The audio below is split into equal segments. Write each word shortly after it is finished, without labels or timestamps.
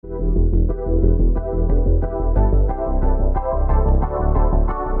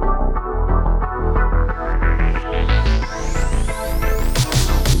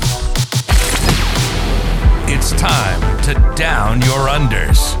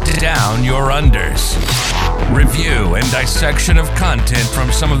unders, down your unders. Review and dissection of content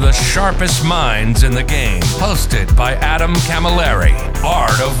from some of the sharpest minds in the game. Hosted by Adam Camilleri.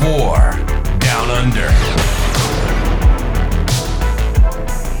 Art of War. Down Under.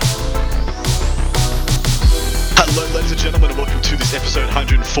 Hello, ladies and gentlemen, and welcome to this episode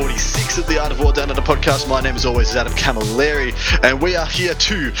 146 of the Art of War Down Under podcast. My name, as always, is Adam Camilleri, and we are here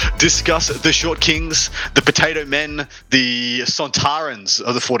to discuss the Short Kings, the Potato Men, the Sontarans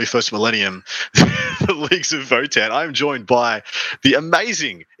of the 41st millennium, the Leagues of Votann. I'm joined by the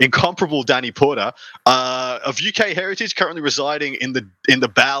amazing, incomparable Danny Porter, of UK heritage, currently residing in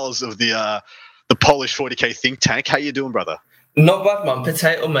the bowels of the Polish 40k think tank. How you doing, brother? Not bad, man.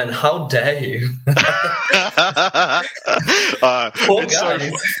 Potato Men, how dare you?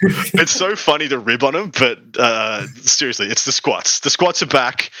 It's so funny to rib on them, but seriously, it's the squats. The squats are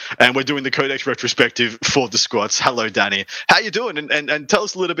back, and we're doing the Codex retrospective for the squats. Hello, Danny. How you doing? And tell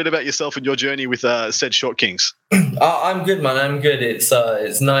us a little bit about yourself and your journey with said Short Kings. I'm good, man. I'm good.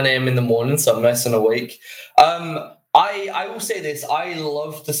 It's 9 a.m. in the morning, so I'm nice and awake. I will say this. I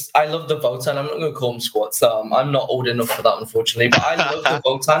love the Votann. I'm not going to call them squats. I'm not old enough for that, unfortunately. But I love the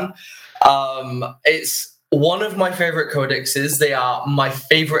Votann. It's one of my favorite codexes. They are my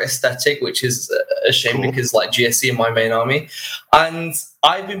favorite aesthetic, which is a shame because like GSC in my main army. And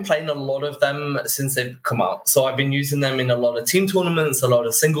I've been playing a lot of them since they've come out. So I've been using them in a lot of team tournaments, a lot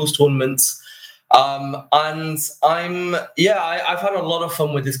of singles tournaments. And I've had a lot of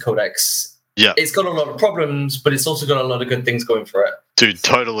fun with this codex. Yeah, it's got a lot of problems, but it's also got a lot of good things going for it. Dude,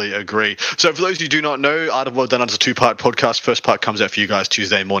 totally agree. So for those of you who do not know, Art of War Down Under is a two-part podcast. First part comes out for you guys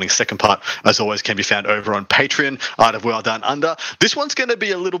Tuesday morning. Second part, as always, can be found over on Patreon, Art of War Down Under. This one's going to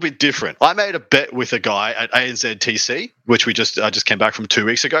be a little bit different. I made a bet with a guy at ANZTC, which I just came back from 2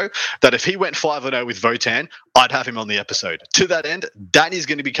 weeks ago, that if he went 5-0 with Votann, I'd have him on the episode. To that end, Danny's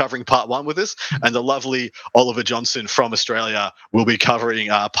going to be covering part 1 with us, and the lovely Oliver Johnson from Australia will be covering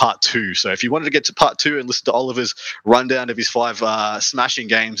part 2. So if you wanted to get to part 2 and listen to Oliver's rundown of his 5 smashing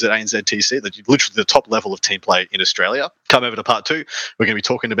games at ANZTC, that literally the top level of team play in Australia, come over to part 2. We're going to be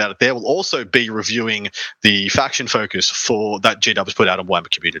talking about it there. We'll also be reviewing the faction focus for that GW's put out on Warhammer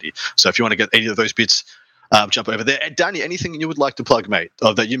Community. So if you want to get any of those bits, jump over there. Danny, anything you would like to plug, mate,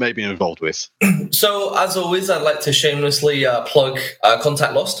 that you may be involved with? So, as always, I'd like to shamelessly plug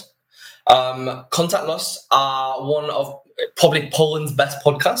Contact Lost. Contact Lost are one of probably Poland's best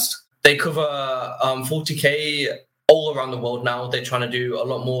podcasts. They cover 40k all around the world now. They're trying to do a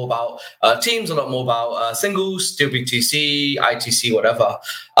lot more about teams, a lot more about singles, WTC, ITC, whatever.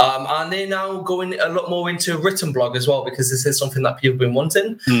 And they're now going a lot more into written blog as well, because this is something that people have been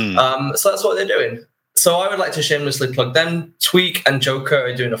wanting. So that's what they're doing. So I would like to shamelessly plug them. Tweak and Joker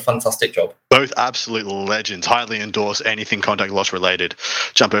are doing a fantastic job. Both absolute legends. Highly endorse anything Contact Loss related.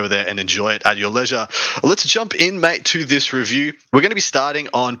 Jump over there and enjoy it at your leisure. Let's jump in, mate, to this review. We're going to be starting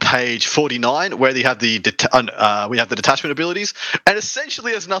on page 49, where we have the detachment abilities, and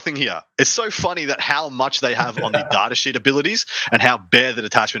essentially there's nothing here. It's so funny that how much they have on the datasheet abilities and how bare the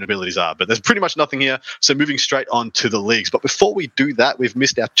detachment abilities are, but there's pretty much nothing here. So moving straight on to the leagues. But before we do that, we've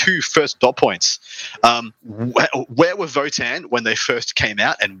missed our 2 first dot points. Where were Votann when they first came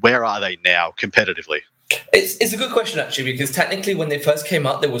out, and where are they now competitively? It's a good question, actually, because technically when they first came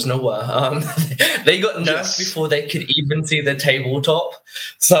out, there was nowhere. They got nerfed before they could even see the tabletop.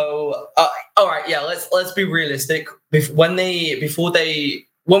 So, all right, yeah, let's be realistic. When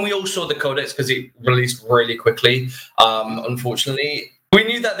we all saw the Codex, because it released really quickly, unfortunately, we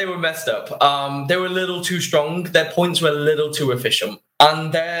knew that they were messed up. They were a little too strong. Their points were a little too efficient.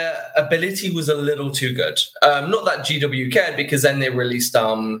 And their ability was a little too good. Not that GW cared, because then they released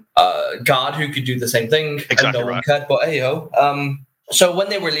Guard, who could do the same thing. Exactly, and no one cared, but hey-ho. So when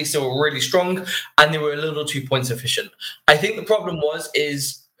they released, they were really strong, and they were a little too points efficient. I think the problem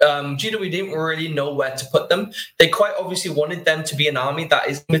is GW didn't really know where to put them. They quite obviously wanted them to be an army that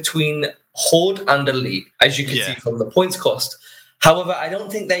is between Horde and Elite, as you can see from the points cost. However, I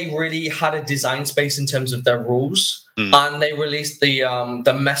don't think they really had a design space in terms of their rules, and they released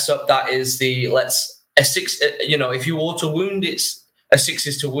the mess up that is a 6. If you auto wound, it's a 6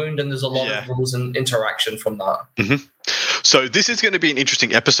 is to wound, and there's a lot of rules and interaction from that. Mm-hmm. So this is going to be an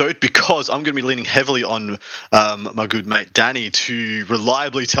interesting episode, because I'm going to be leaning heavily on my good mate Danny to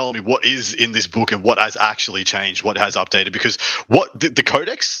reliably tell me what is in this book and what has actually changed, what has updated. Because what the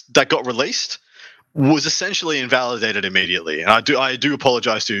Codex that got released was essentially invalidated immediately. And I do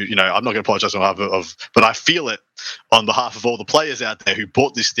apologize to, I'm not going to apologize on behalf of, but I feel it on behalf of all the players out there who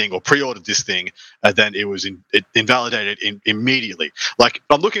bought this thing or pre-ordered this thing, and then it was invalidated immediately. Like,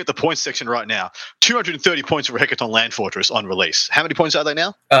 I'm looking at the points section right now, 230 points for Hecaton Land Fortress on release. How many points are they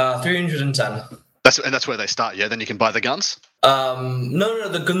now? 310. That's where they start, yeah? Then you can buy the guns? No,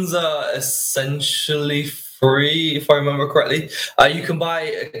 the guns are essentially free, if I remember correctly. You can buy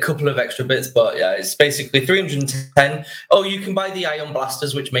a couple of extra bits, but yeah, it's basically 310. Oh, you can buy the ion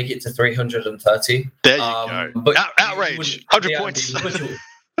blasters, which make it to 330. There you go. But outrage! 100 points.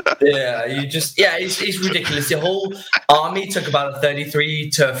 It's ridiculous. The whole army took about a 33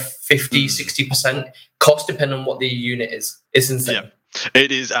 to 50, 60% cost, depending on what the unit is. It's insane. Yeah.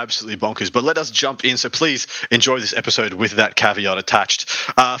 It is absolutely bonkers, but let us jump in. So please enjoy this episode with that caveat attached.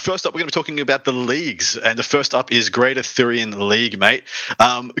 First up, we're going to be talking about the leagues, and the first up is Great Arthurian League, mate.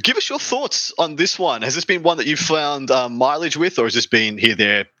 Give us your thoughts on this one. Has this been one that you've found mileage with, or has this been here,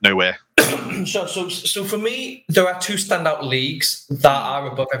 there, nowhere? So for me, there are two standout leagues that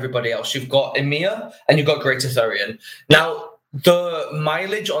are above everybody else. You've got EMEA and you've got Great Arthurian. Now, the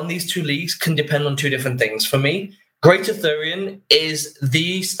mileage on these two leagues can depend on two different things. For me, Great Arthurian is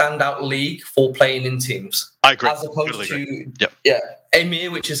the standout league for playing in teams. I agree. As opposed totally to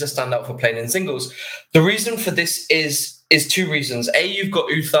EMEA, which is a standout for playing in singles. The reason for this is two reasons. A, you've got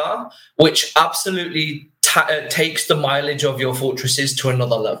Uthar, which absolutely takes the mileage of your fortresses to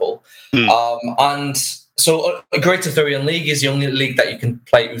another level. And so a Great Arthurian League is the only league that you can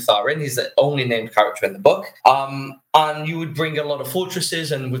play Uthar in. He's the only named character in the book. And you would bring a lot of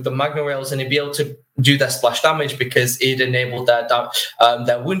fortresses, and with the Magna Rails, and he'd be able to do their splash damage because it enabled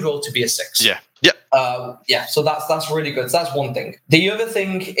their wound roll to be a 6. So that's really good. So that's one thing. The other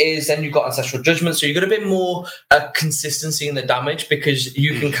thing is then you've got Ancestral Judgment, so you've got a bit more consistency in the damage because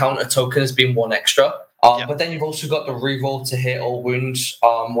you can count a token as being 1 extra. But then you've also got the reroll to hit all wounds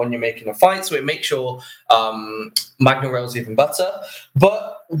when you're making a fight, so it makes your Magna Rails even better.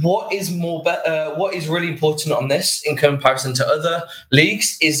 But what is really important on this in comparison to other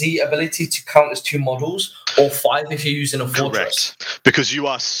leagues is the ability to count as 2 models or 5 if you're using a fortress. Correct. Because you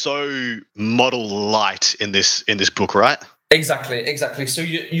are so model light in this book, right? Exactly. So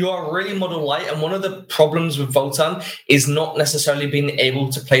you are really model light, and one of the problems with Votann is not necessarily being able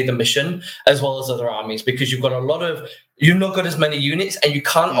to play the mission as well as other armies, because you've not got as many units, and you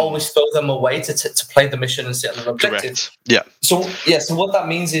can't always throw them away to play the mission and sit on an objective. Correct. Yeah. So what that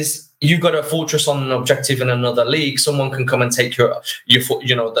means is you've got a fortress on an objective in another league. Someone can come and take that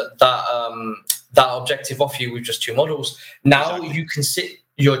objective off you with just 2 models. Now you can sit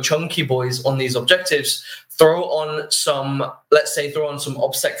your chunky boys on these objectives, throw on some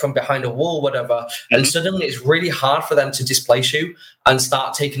obsec from behind a wall, whatever, and suddenly it's really hard for them to displace you and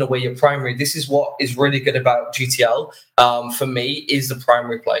start taking away your primary. This is what is really good about GTL, for me, is the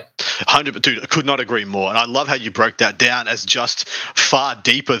primary play. 100%, dude, I could not agree more. And I love how you broke that down as just far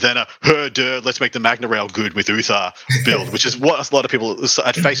deeper than let's make the Magna Rail good with Uthar build, which is what a lot of people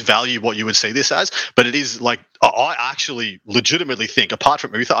at face value what you would see this as. But it is like, I actually legitimately think, apart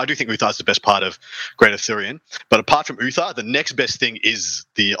from Uthar, I do think Uthar is the best part of Great Arthurian. But apart from Uthar, the next best thing is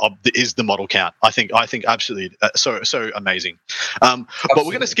the model count. I think absolutely so amazing. But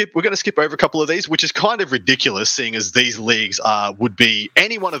we're going to skip over a couple of these, which is kind of ridiculous, seeing as these leagues would be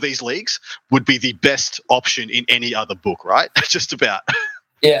any one of these leagues would be the best option in any other book, right? Just about.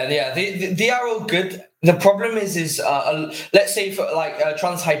 Yeah, they are all good. The problem is let's say for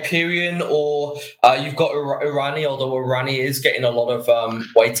Trans-Hyperion, or you've got Irani, although Irani is getting a lot of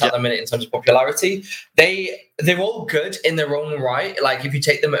weight at the minute in terms of popularity. They're all good in their own right. Like, if you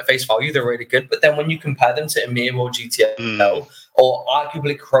take them at face value, they're really good. But then when you compare them to Emir or GTL or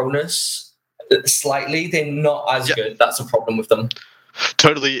arguably Cronus, slightly, they're not as good. That's a problem with them.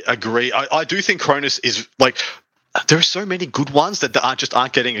 Totally agree. I do think Cronus is like, there are so many good ones that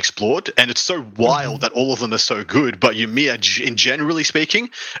aren't getting explored, and it's so wild that all of them are so good. But Ymir, in generally speaking,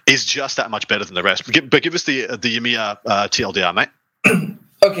 is just that much better than the rest. But give us the Ymir TLDR, mate.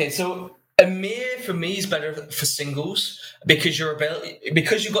 Okay, so Ymir for me is better for singles because you've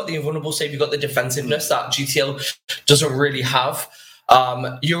got the invulnerable save, you've got the defensiveness that GTL doesn't really have.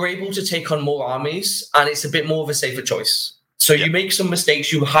 You're able to take on more armies, and it's a bit more of a safer choice. So you make some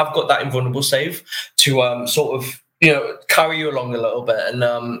mistakes, you have got that invulnerable save to sort of, carry you along a little bit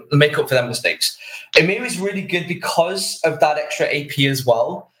and make up for them mistakes. Emir is really good because of that extra AP as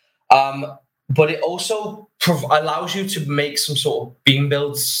well. But it also allows you to make some sort of beam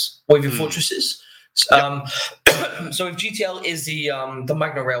builds with your fortresses. So if GTL is the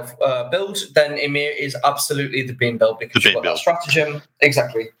Magna Rail build, then Emir is absolutely the beam build because you've got that stratagem.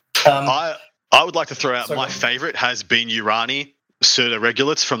 Exactly. I would like to throw out So my go on. favorite has been Urani Serta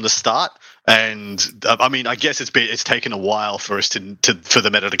Regulates from the start. And I mean, I guess it's taken a while for us for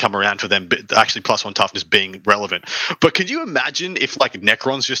the meta to come around for them actually +1 toughness being relevant. But could you imagine if like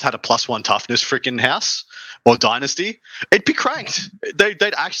Necrons just had a +1 toughness freaking house or dynasty? It'd be cranked.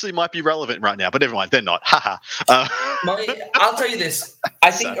 They'd actually might be relevant right now, but never mind, they're not. Haha. I'll tell you this. I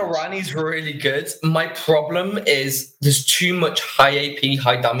think Irani's really good. My problem is there's too much high AP,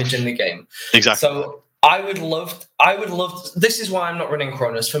 high damage in the game. Exactly. So I would love. This is why I'm not running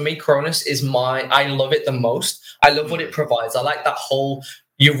Cronus. For me, Cronus is I love it the most. I love what it provides. I like that whole.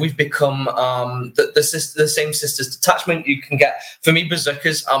 We've become the same sisters detachment you can get. For me,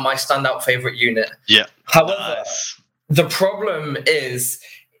 Berserkers are my standout favorite unit. Yeah. However, the problem is,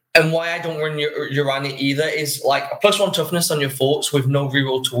 and why I don't run Urani either, is like a +1 toughness on your forts with no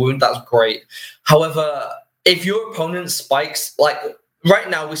reroll to wound. That's great. However, if your opponent spikes like.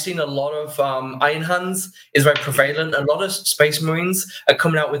 Right now, we're seeing a lot of Iron Hands is very prevalent. A lot of Space Marines are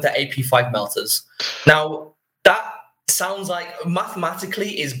coming out with their AP5 melters. Now, that sounds like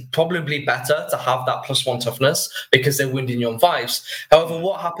mathematically is probably better to have that +1 toughness because they're wounding you on 5s. However,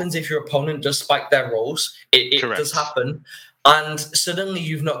 what happens if your opponent does spike their rolls? It does happen. And suddenly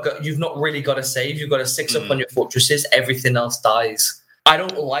you've not really got a save. You've got a 6 up on your fortresses. Everything else dies. I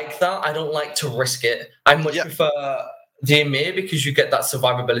don't like that. I don't like to risk it. I much prefer the Emir because you get that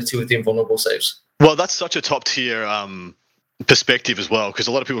survivability with the invulnerable saves. Well, that's such a top tier perspective as well, because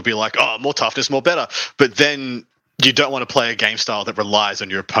a lot of people would be like, oh, more toughness, more better. But then you don't want to play a game style that relies on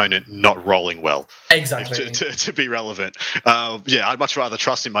your opponent not rolling well. Exactly. To be relevant. I'd much rather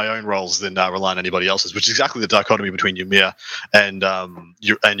trust in my own rolls than rely on anybody else's, which is exactly the dichotomy between Ymir and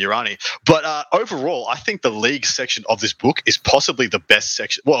Urani. But overall, I think the League section of this book is possibly the best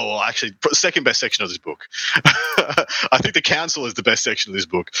section. Well, actually, second best section of this book. I think the Council is the best section of this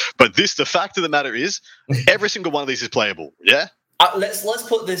book. But the fact of the matter is, every single one of these is playable. Yeah? Let's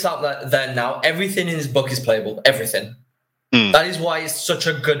put this out there now. Everything in this book is playable. Everything. That is why it's such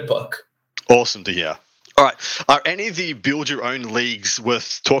a good book. Awesome to hear. All right. Are any of the build your own leagues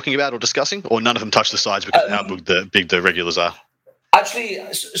worth talking about or discussing, or none of them touch the sides because of how big the regulars are? Actually,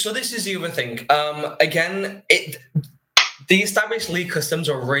 so this is the other thing. Again, the established league customs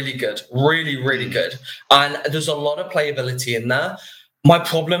are really good, really, really good, and there's a lot of playability in there. My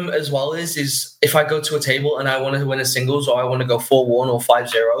problem as well is if I go to a table and I want to win a singles or I want to go 4-1 or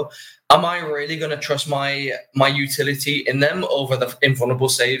 5-0, am I really going to trust my utility in them over the invulnerable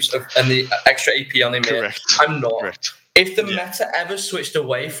saves and the extra AP on them? Correct. I'm not. Correct. If the meta ever switched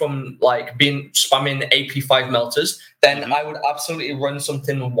away from like spamming AP5 melters, then I would absolutely run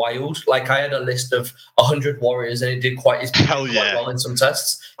something wild. Like I had a list of 100 warriors and it did quite well in some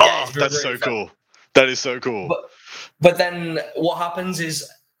tests. Oh, that's so cool. That is so cool. But then what happens is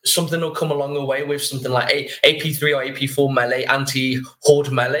something will come along the way with something like AP3 or AP4 melee,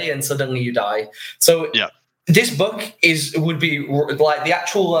 anti-horde melee, and suddenly you die. So this book would be like the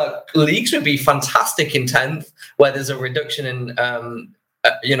actual leagues would be fantastic in 10th, where there's a reduction in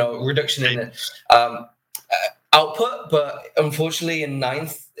output. But unfortunately in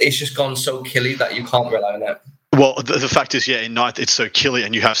 9th, it's just gone so killy that you can't rely on it. Well, the fact is, in 9th, it's so killy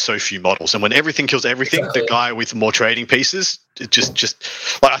and you have so few models. And when everything kills everything, the guy with more trading pieces, it just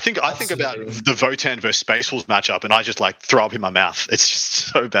like I think about the Votann versus Space Wolves matchup and I just like throw up in my mouth. It's just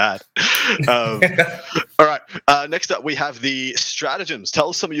so bad. All right. Next up, we have the stratagems. Tell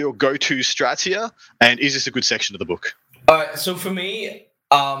us some of your go-to strats here. And is this a good section of the book? All right. So for me,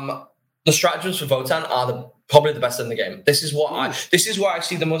 the stratagems for Votann are probably the best in the game. This is where I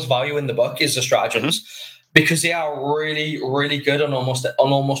see the most value in the book is the stratagems. Because they are really, really good and almost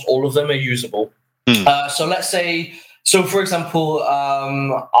all of them are usable. So let's say, for example,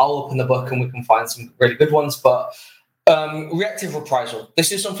 I'll open the book and we can find some really good ones, but reactive reprisal.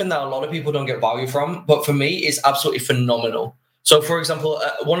 This is something that a lot of people don't get value from, but for me, it's absolutely phenomenal. So for example,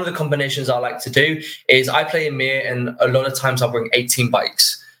 one of the combinations I like to do is I play Emir and a lot of times I'll bring 18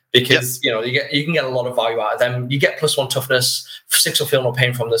 bikes. Because you can get a lot of value out of them. You get +1 toughness, 6 or feel no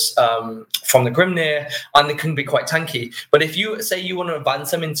pain from the Grimnir, and they can be quite tanky. But if you say you want to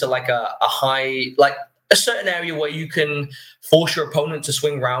advance them into like a high, like a certain area where you can force your opponent to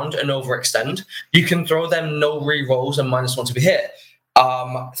swing round and overextend, you can throw them no re-rolls and -1 to be hit.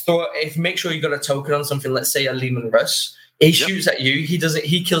 Make sure you got a token on something. Let's say a Lehman Russ. He shoots at you.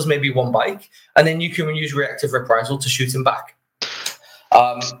 He kills maybe 1 bike, and then you can use reactive reprisal to shoot him back.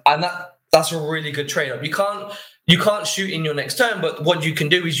 And that's a really good trade-off. You can't shoot in your next turn, but what you can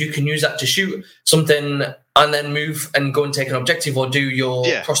do is you can use that to shoot something and then move and go and take an objective or do your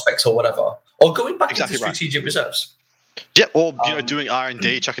prospects or whatever, or going back into strategic reserves. Yeah, or doing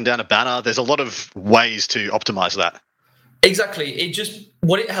R&D, chucking down a banner. There's a lot of ways to optimize that. Exactly.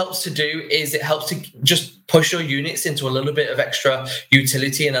 What it helps to do is it helps to just push your units into a little bit of extra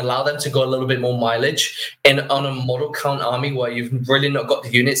utility and allow them to go a little bit more mileage on a model count army where you've really not got the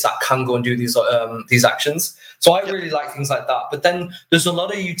units that can go and do these actions. So I really like things like that. But then there's a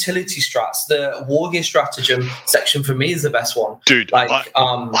lot of utility strats. The Wargear stratagem section for me is the best one. Dude,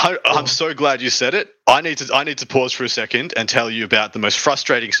 I'm so glad you said it. I need to pause for a second and tell you about the most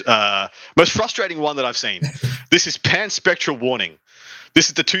frustrating one that I've seen. This is Panspectral Warning. This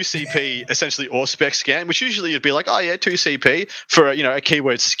is the 2CP essentially or spec scan, which usually you'd be like, oh yeah, 2CP for a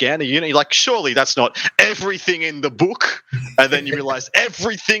keyword scan a unit. You're like, surely that's not everything in the book. And then you realize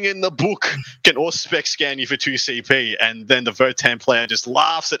everything in the book can or spec scan you for 2CP. And then the Votann player just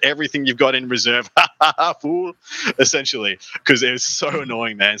laughs at everything you've got in reserve. Ha ha ha, fool. Essentially, because it was so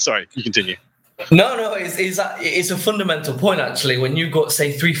annoying, man. Sorry, you continue. No, it's a fundamental point, actually. When you've got,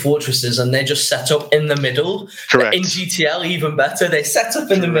 say, 3 fortresses and they're just set up in the middle. Correct. In GTL, even better. They set up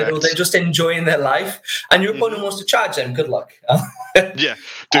in the middle. They're just enjoying their life. And your opponent wants to charge them. Good luck. Yeah,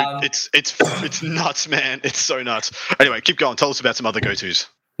 dude, it's nuts, man. It's so nuts. Anyway, keep going. Tell us about some other go-tos.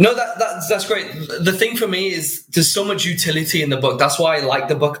 No, that's great. The thing for me is there's so much utility in the book. That's why I like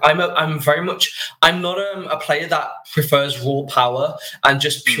the book. I'm not a player that prefers raw power and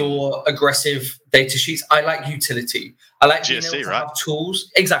just pure aggressive data sheets. I like utility. I like being able to have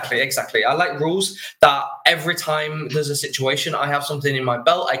tools. Exactly. I like rules that every time there's a situation, I have something in my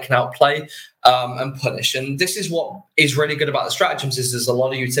belt I can outplay and punish. And this is what is really good about the stratagems is there's a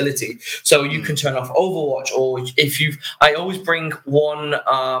lot of utility. So you can turn off Overwatch, or I always bring one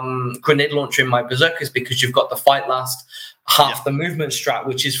grenade launcher in my berserkers because you've got the fight last half the movement strat,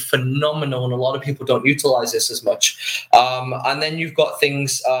 which is phenomenal, and a lot of people don't utilize this as much. And then you've got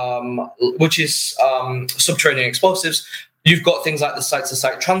things which is subterranean explosives. You've got things like the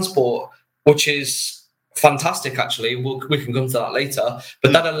site-to-site transport, which is fantastic, actually. We can come to that later,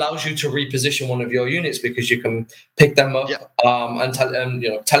 but that allows you to reposition one of your units because you can pick them up and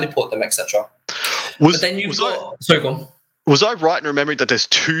teleport them, etc. Sorry, go on. Was I right in remembering that there's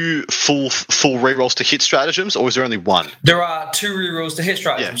 2 full rerolls to hit stratagems, or is there only 1? There are 2 rerolls to hit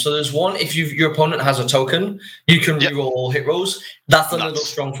stratagems. Yeah. So there's one, if your opponent has a token, you can reroll all hit rolls. That's a little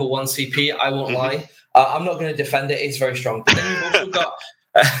strong for 1 CP, I won't lie. I'm not going to defend it. It's very strong. But then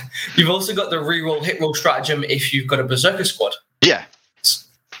you've also got the reroll hit roll stratagem if you've got a berserker squad. Yeah.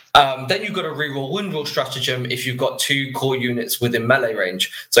 Then you've got a reroll wound roll stratagem if you've got 2 core units within melee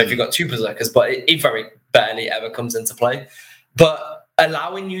range. So if you've got 2 berserkers, but it very barely ever comes into play. But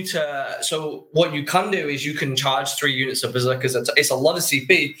allowing you to, so what you can do is you can charge 3 units of berserkers. It's a lot of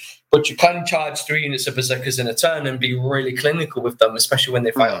CP, but you can charge 3 units of berserkers in a turn and be really clinical with them, especially when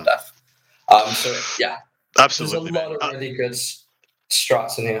they fight on death. So yeah, absolutely. There's a lot of really good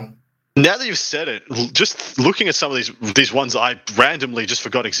strats in here. Now that you've said it, just looking at some of these ones I randomly just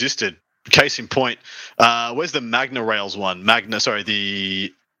forgot existed. Case in point, where's the Magna Rails one?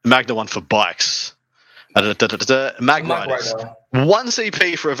 The Magna one for bikes. Mag Riders. 1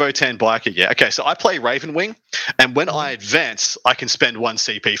 CP for a Votann biker, yeah. Okay, so I play Raven Wing, and when I advance, I can spend 1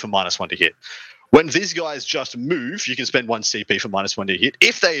 CP for -1 to hit. When these guys just move, you can spend 1 CP for -1 to hit.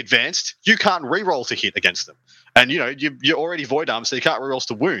 If they advanced, you can't reroll to hit against them. And, you're already Void Arm, so you can't rerolls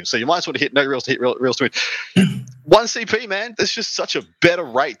to wound. So you might as well hit no rerolls to hit, rerolls to wound. 1 CP, man, that's just such a better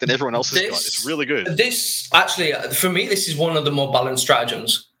rate than everyone else has got. It's really good. This, actually, for me, this is one of the more balanced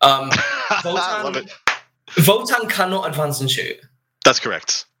stratagems. I love it. Votann cannot advance and shoot. That's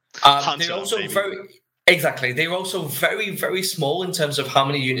correct. They're also They're also very, very small in terms of how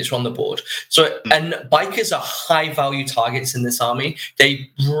many units are on the board. So, and bikers are high-value targets in this army. They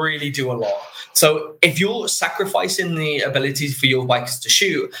really do a lot. So, if you're sacrificing the ability for your bikers to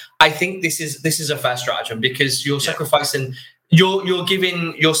shoot, I think this is a fair stratagem because you're sacrificing. You're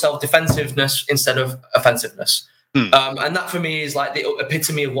giving yourself defensiveness instead of offensiveness, and that for me is like the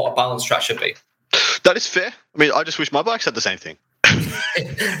epitome of what a balanced strat should be. That is fair. I mean, I just wish my bikes had the same thing.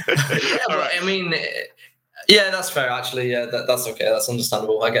 Right. I mean, yeah, that's fair. Actually, yeah, that's okay. That's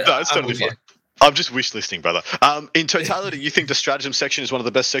understandable. I get. No, it's totally fine. I'm just wish listing, brother. In totality, you think the stratagem section is one of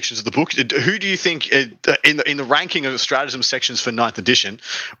the best sections of the book? Who do you think in the ranking of the stratagem sections for 9th edition?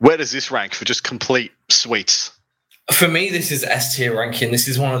 Where does this rank for just complete sweets? For me, this is S tier ranking. This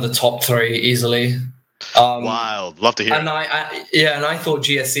is one of the top 3 easily. Wild, love to hear. And I thought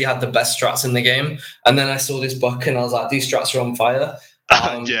GSC had the best strats in the game, and then I saw this book and I was like, these strats are on fire.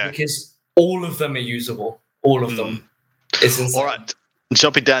 Because all of them are usable. All of them. It's insane. All right,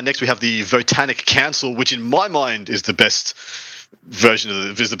 jumping down next, we have the Votannic Council, which in my mind is the best version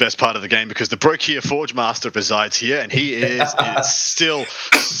is the best part of the game, because the Brokia Forge Master resides here, and he is still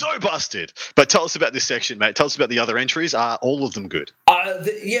so busted. But tell us about this section, mate. Tell us about the other entries. Are all of them good?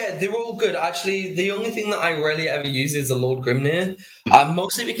 Yeah, they're all good. Actually, the only thing that I rarely ever use is the Lord Grimnir,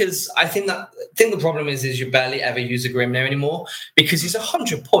 mostly because I think the problem is you barely ever use a Grimnir anymore because he's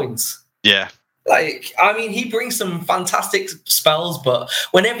 100 points. Yeah. Like, I mean, he brings some fantastic spells, but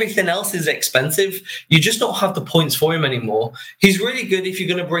when everything else is expensive, you just don't have the points for him anymore. He's really good if you're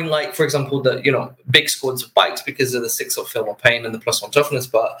going to bring, like, for example, the big squads of bikes because of the 6-up Film of Pain and the +1 toughness,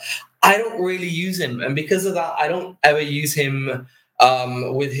 but I don't really use him. And because of that, I don't ever use him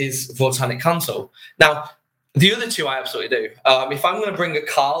with his Votannic Council. Now, the other two I absolutely do. If I'm going to bring a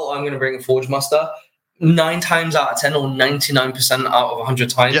Carl, I'm going to bring a Forge Master. 9 times out of 10 or 99% out of 100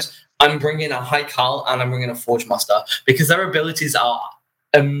 times, I'm bringing a High Carl and I'm bringing a Forge Master because their abilities are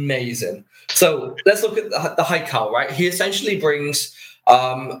amazing. So let's look at the High Carl, right? He essentially brings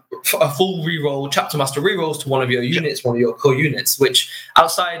a full reroll, Chapter Master rerolls to one of your units, one of your core units, which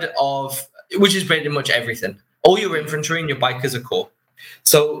is pretty much everything. All your infantry and your bikers are core.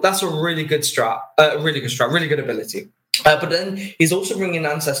 So that's a really good strat, really good ability. But then he's also bringing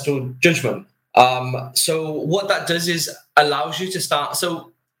Ancestral Judgment. So what that does is allows you to start. So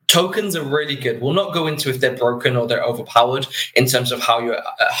tokens are really good. We'll not go into if they're broken or they're overpowered in terms of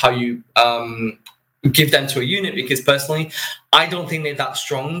how you give them to a unit, because personally, I don't think they're that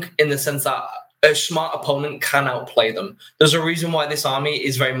strong in the sense that a smart opponent can outplay them. There's a reason why this army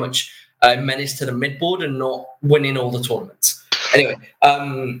is very much a menace to the mid-board and not winning all the tournaments. Anyway,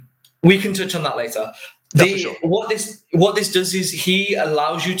 we can touch on that later. Sure. What this does is he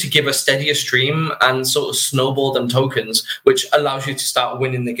allows you to give a steadier stream and sort of snowball them tokens, which allows you to start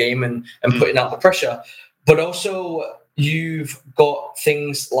winning the game and putting out the pressure. But also you've got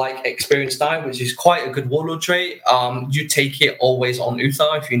things like Experience Die, which is quite a good warlord trait. You take it always on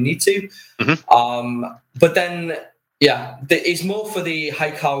Uthar if you need to. Mm-hmm. But then, it's more for the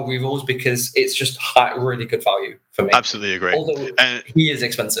High Carl rerolls because it's just really good value for me. Absolutely agree. Although he is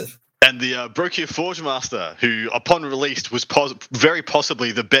expensive. And the Brokia Forge Master, who upon release was very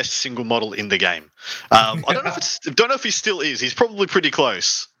possibly the best single model in the game. I don't know if he still is. He's probably pretty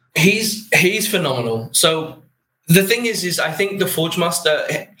close. He's phenomenal. So the thing is I think the Forge Master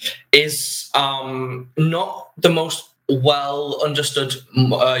is not the most well understood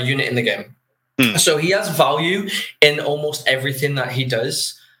unit in the game. So he has value in almost everything that he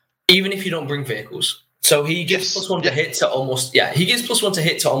does, even if you don't bring vehicles. So he gives +1 to hit to almost he gives +1 to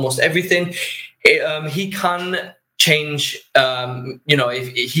hit to almost everything. He can change.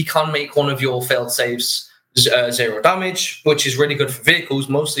 If he can make one of your failed saves 0 damage, which is really good for vehicles,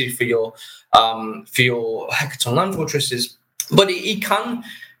 mostly for your Hecaton land fortresses. But he can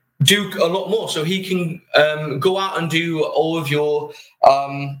do a lot more. So he can go out and do all of your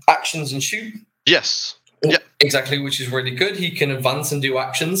actions and shoot. Yes. Yeah, exactly, which is really good. He can advance and do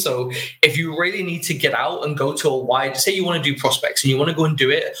actions. So if you really need to get out and go to a wide, say you want to do prospects and you want to go and do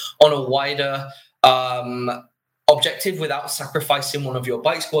it on a wider objective without sacrificing one of your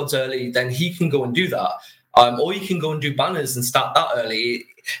bike squads early, then he can go and do that. Or you can go and do banners and start that early.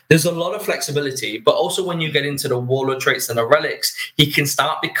 There's a lot of flexibility, but also when you get into the warlord traits and the relics, he can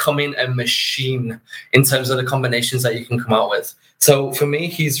start becoming a machine in terms of the combinations that you can come out with. So for me,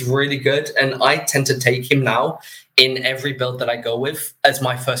 he's really good, and I tend to take him now in every build that I go with as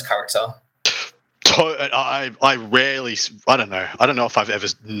my first character. I rarely, I don't know if I've ever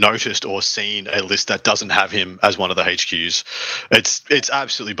noticed or seen a list that doesn't have him as one of the HQs. It's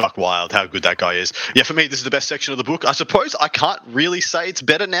absolutely buck wild how good that guy is. Yeah, for me, this is the best section of the book. I suppose I can't really say it's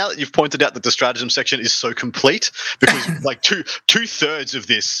better now that you've pointed out that the stratagem section is so complete, because like two-thirds of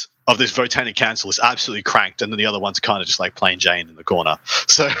this Votannic Council is absolutely cranked, and then the other one's kind of just like plain Jane in the corner.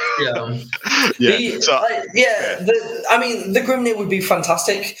 So the Grimnir would be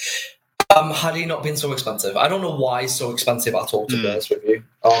fantastic. Had he not been so expensive. I don't know why he's so expensive at all, to be honest with you.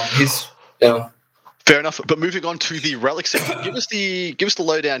 Fair enough. But moving on to the relic section, give us the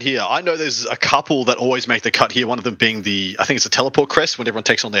lowdown here. I know there's a couple that always make the cut here. One of them being I think it's a teleport crest when everyone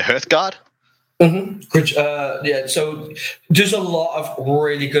takes on their Hearthguard. Mm-hmm. So there's a lot of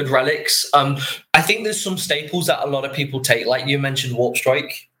really good relics. I think there's some staples that a lot of people take, like you mentioned, Warp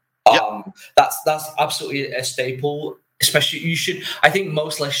Strike. That's absolutely a staple. Especially, I think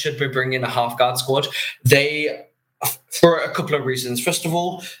most lists should be bringing a half-guard squad. For a couple of reasons. First of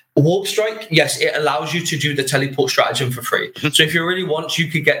all, Warp Strike, yes, it allows you to do the teleport stratagem for free. So if you really want,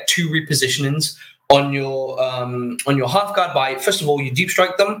 you could get 2 repositionings on your half-guard by, first of all, you deep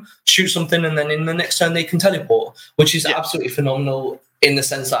strike them, shoot something, and then in the next turn they can teleport, which is absolutely phenomenal. in the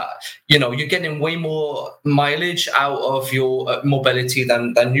sense that, you're getting way more mileage out of your mobility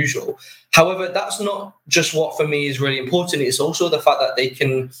than usual. However, that's not just what for me is really important. It's also the fact that they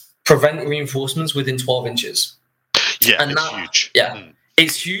can prevent reinforcements within 12 inches. Yeah, and it's huge. Yeah,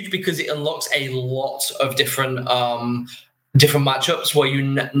 it's huge because it unlocks a lot of different matchups where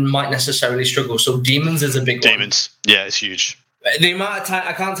you might necessarily struggle. So demons is a big one. Demons, yeah, it's huge. The amount of time,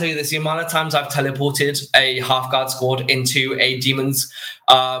 I can't tell you this, the amount of times I've teleported a half guard squad into a demon's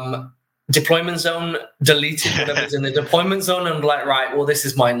deployment zone, deleted whatever's in the deployment zone, and like, right, well, this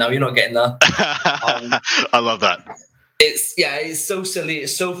is mine now. You're not getting there. I love that. It's so silly.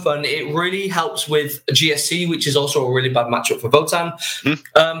 It's so fun. It really helps with GSC, which is also a really bad matchup for Votann.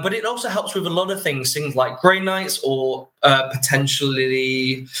 But it also helps with a lot of things like Grey Knights or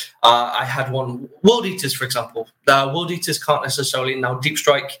potentially, I had one, World Eaters, for example. World Eaters can't necessarily now deep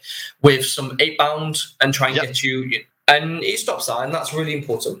strike with some 8-bound and try and get you, and it stops that, and that's really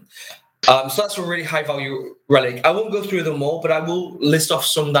important. So that's a really high value relic. I won't go through them all, but I will list off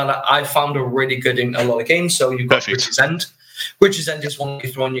some that I found are really good in a lot of games. So you've got Bridges End. Bridges End is one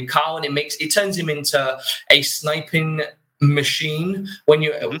you throw on your Carl, and it turns him into a sniping machine when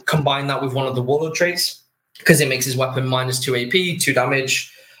you combine that with one of the warlord traits, because it makes his weapon -2 AP, 2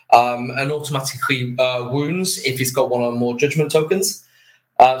 damage, and automatically wounds if he's got one or more judgment tokens.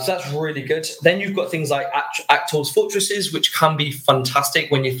 So that's really good. Then you've got things like Actor's Fortresses, which can be fantastic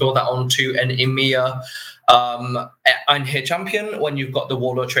when you throw that onto an Emir Einher champion, when you've got the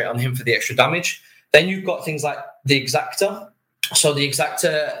Warlord trait on him for the extra damage. Then you've got things like the Exactor. So the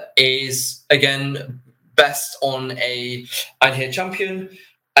Exactor is, again, best on a Einher champion,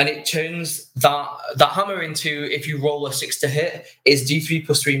 and it turns that hammer into, if you roll a 6 to hit, is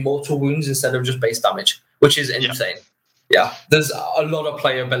D3+3 mortal wounds instead of just base damage, which is insane. Yeah, there's a lot of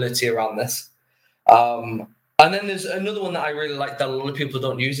playability around this. And then there's another one that I really like that a lot of people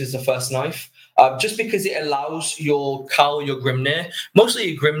don't use is the First Knife, just because it allows your Carl, your Grimnir, mostly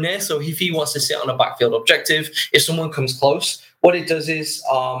your Grimnir, so if he wants to sit on a backfield objective, if someone comes close, what it does is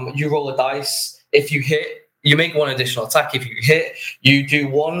you roll a dice. If you hit, you make one additional attack. If you hit, you do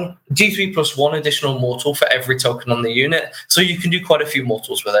one D3+1 additional mortal for every token on the unit, so you can do quite a few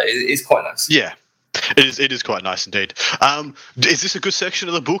mortals with it. It's quite nice. Yeah. It is quite nice indeed. Is this a good section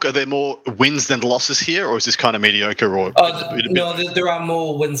of the book? Are there more wins than losses here, or is this kind of mediocre? Or no, there are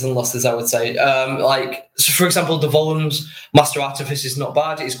more wins and losses, I would say. So for example, the Volan's Master Artifice is not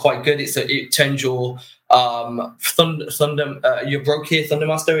bad. It's quite good. It turns your your Brokir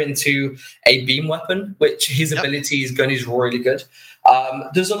Thundermaster into a beam weapon, which his ability is really good.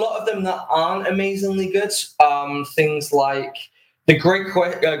 There's a lot of them that aren't amazingly good. Things like the Great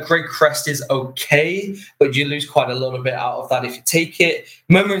Crest is okay, but you lose quite a little bit out of that if you take it.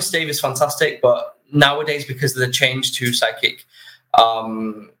 Murmuring Stave is fantastic, but nowadays, because of the change to psychic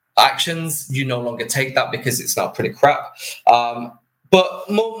actions, you no longer take that because it's now pretty crap. But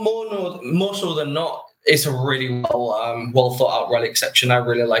more so than not, it's a really well thought out relic section. I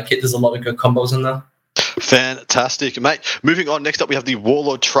really like it. There's a lot of good combos in there. Fantastic, mate. Moving on, next up we have the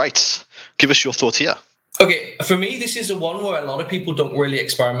Warlord traits. Give us your thoughts here. Okay, for me, this is the one where a lot of people don't really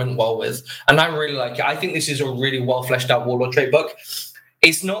experiment well with, and I really like it. I think this is a really well fleshed out Warlord trait book.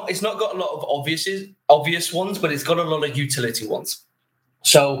 It's not got a lot of obvious ones, but it's got a lot of utility ones.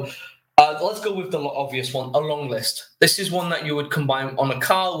 So let's go with the obvious one, a long list. This is one that you would combine on a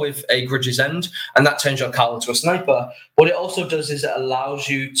Carl with a Grudge's End, and that turns your Carl into a sniper. What it also does is it allows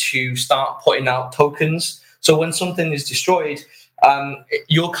you to start putting out tokens. So when something is destroyed, if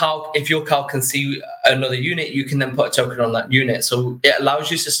your Carl can see another unit, you can then put a token on that unit. So it allows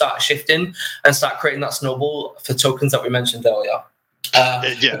you to start shifting and start creating that snowball for tokens that we mentioned earlier.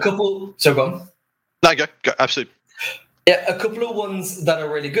 A couple. So go on. No, go. Absolutely. Yeah, a couple of ones that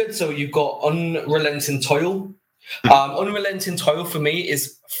are really good. So you've got Unrelenting Toil. Unrelenting Toil for me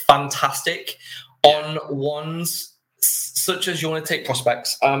is fantastic on ones such as you want to take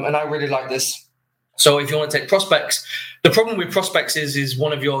Prospects, and I really like this. So if you want to take Prospects, the problem with Prospects is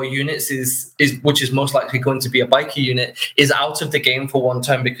one of your units is which is most likely going to be a biker unit, is out of the game for one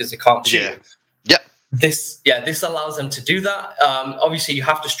turn because they can't shoot. Yeah. This allows them to do that. Obviously, you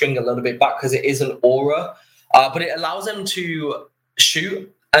have to string a little bit back because it is an aura, but it allows them to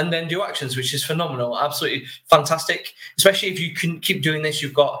shoot and then do actions, which is phenomenal. Absolutely fantastic. Especially if you can keep doing this.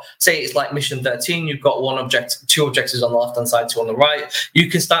 You've got, say it's like mission 13, you've got two objectives on the left-hand side, two on the right. You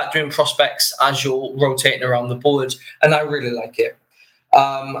can start doing Prospects as you're rotating around the board, and I really like it.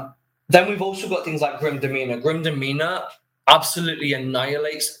 Then we've also got things like Grim Demeanor. Grim Demeanor absolutely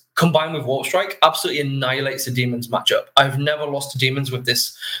annihilates combined with Warp Strike absolutely annihilates the Demons matchup. I've never lost to Demons with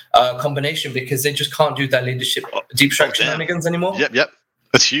this combination because they just can't do their leadership deep strike shenanigans anymore. Yep.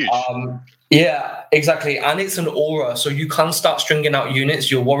 That's huge. Yeah, exactly. And it's an aura, so you can start stringing out units,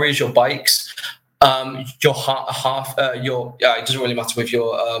 your warriors, your bikes, your it doesn't really matter with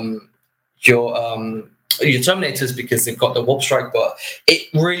your Terminators because they've got the Warp Strike, but it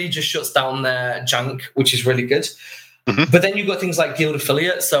really just shuts down their jank, which is really good. Mm-hmm. But then you've got things like Guild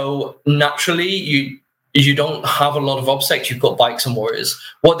Affiliate, so naturally you don't have a lot of obsec, you've got bikes and warriors.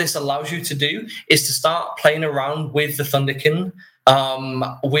 What this allows you to do is to start playing around with the Thunderkin,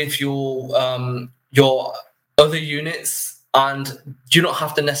 with your other units, and you don't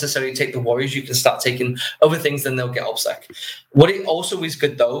have to necessarily take the warriors. You can start taking other things, then they'll get obsec. What it also is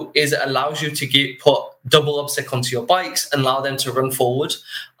good though is it allows you to put double obsec onto your bikes and allow them to run forward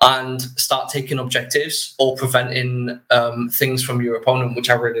and start taking objectives or preventing things from your opponent, which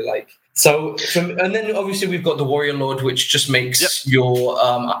I really like. So, and then obviously we've got the Warrior Lord, which just makes your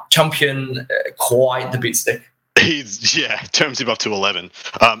champion quite the beatstick. Turns him up to 11.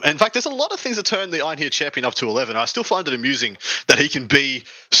 In fact, there's a lot of things that turn the Iron Here champion up to 11. I still find it amusing that he can be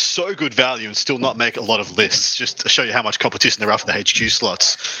so good value and still not make a lot of lists, just to show you how much competition there are for the HQ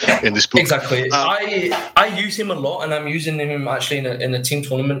slots in this book. Exactly. I use him a lot, and I'm using him actually in a team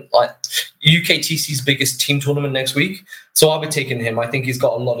tournament, like UKTC's biggest team tournament next week. So I'll be taking him. I think he's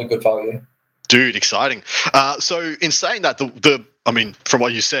got a lot of good value. Dude, exciting. So in saying that, from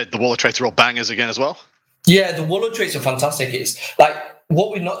what you said, the Waller traits are all bangers again as well? Yeah, the Warlord traits are fantastic. It's like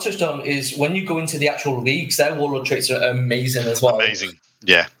what we've not touched on is when you go into the actual leagues, their Warlord traits are amazing as well. Amazing,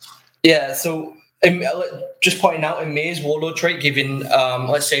 yeah. Yeah, so just pointing out, Amir's Warlord trait giving,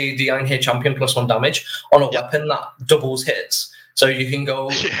 let's say, the Iron Here champion +1 damage on a weapon that doubles hits. So you can go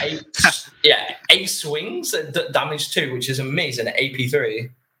 8 swings at damage 2, which is amazing at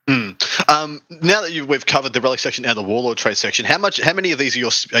AP3. Now that we've covered the relic section and the warlord trait section, how many of these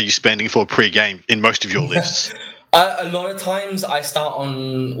are you spending for pre-game in most of your lists? A lot of times I start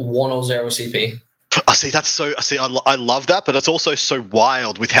on 1 or 0 CP. I love that, but it's also so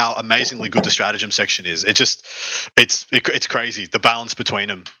wild with how amazingly good the stratagem section is. It's crazy, the balance between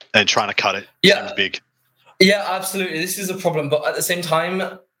them and trying to cut it seems big. Yeah, absolutely. This is a problem, but at the same time,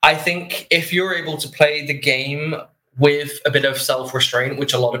 I think if you're able to play the game with a bit of self-restraint,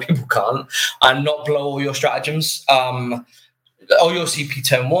 which a lot of people can't, and not blow all your stratagems, or your CP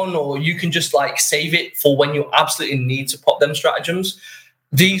turn 1, or you can just save it for when you absolutely need to pop them stratagems.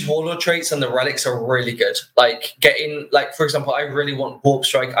 These warlord traits and the relics are really good. For example, I really want Warp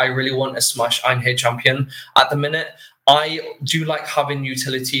Strike. I really want a Smash Iron Here champion at the minute. I do like having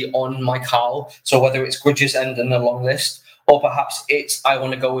utility on my Carl. So whether it's Grudge's End and a long list, or perhaps I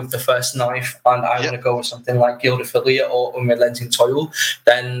want to go with the first knife and I want to go with something like Guild Affiliate or Unrelenting Toil,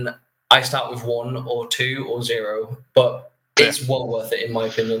 then I start with 1 or 2 or 0. But it's well worth it, in my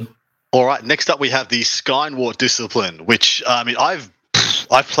opinion. All right, next up we have the Skyward Discipline, which,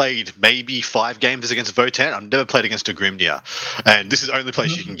 I've played maybe 5 games against Votann. I've never played against a Grimnir, and this is the only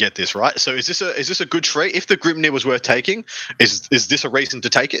place you can get this, right? So is this a good trait? If the Grimnir was worth taking, is this a reason to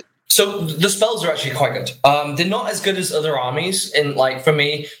take it? So the spells are actually quite good. They're not as good as other armies. And for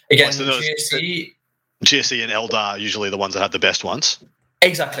me, again, GSC and Eldar are usually the ones that have the best ones.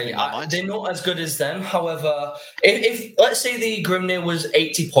 Exactly. They're not as good as them. However, if let's say the Grimnir was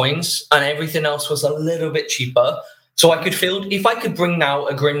 80 points and everything else was a little bit cheaper, so I could field, if I could bring now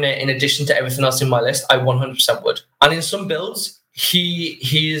a Grimnir in addition to everything else in my list, I 100% would. And in some builds, he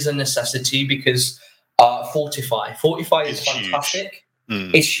is a necessity because Fortify is fantastic.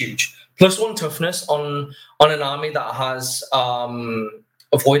 Huge. It's huge. +1 toughness on an army that has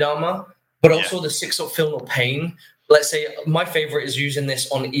a void armor, but also the 6-up Feel No Pain. Let's say my favorite is using this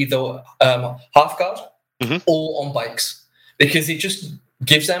on either half guard or on bikes, because it just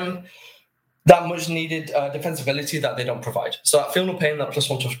gives them that much needed defensibility that they don't provide. So that Feel No Pain, that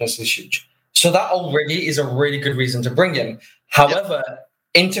 +1 toughness is huge. So that already is a really good reason to bring him. However,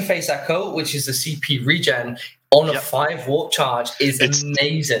 Interface Echo, which is the CP regen on a 5 warp charge, is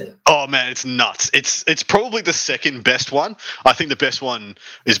amazing. Oh man, it's nuts. It's probably the second best one. I think the best one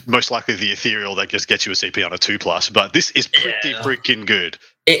is most likely the Ethereal that just gets you a CP on a 2+, but this is pretty freaking good.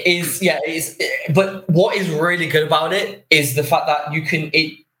 It is, it is. But what is really good about it is the fact that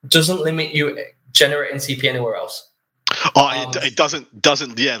it doesn't limit you generating CP anywhere else. It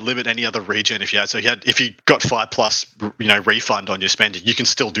doesn't limit any other regen if you had. So if you got 5+, refund on your spending, you can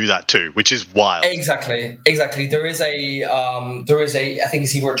still do that too, which is wild. Exactly. There is a I think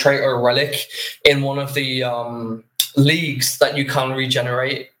it's either a trait or a relic in one of the leagues that you can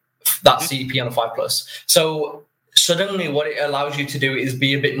regenerate that CP on a 5+. So suddenly what it allows you to do is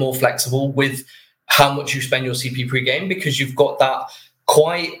be a bit more flexible with how much you spend your CP pre-game, because you've got that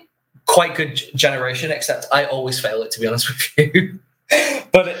quite good generation, except I always fail it, to be honest with you.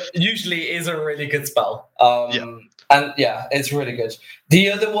 But it usually is a really good spell. And yeah, it's really good.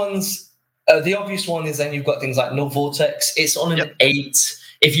 The other ones, the obvious one is then you've got things like No Vortex. It's on an 8.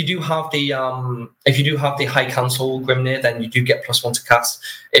 If you do have the High Council Grimnir, then you do get +1 to cast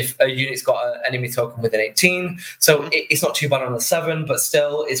if a unit's got an enemy token within 18. So it's not too bad on a 7, but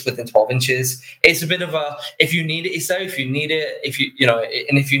still it's within 12 inches. It's a bit of a, if you need it, it's there. If you need it, if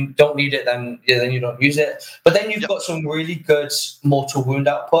you don't need it, then you don't use it. But then you've got some really good mortal wound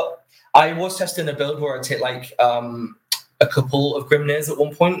output. I was testing a build where I take like a couple of Grimnirs at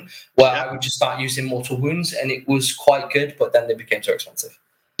one point, where I would just start using mortal wounds, and it was quite good. But then they became too expensive.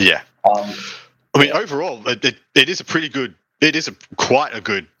 Yeah. I mean, overall, it is a pretty good. It is quite a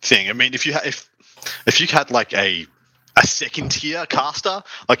good thing. I mean, if you had like a second tier caster,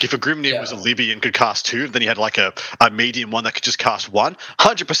 like if a Grimnir was a Libby and could cast 2, then you had like a medium one that could just cast 1,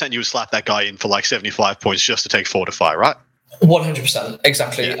 100% you would slap that guy in for like 75 points just to take Fortify, right? 100%,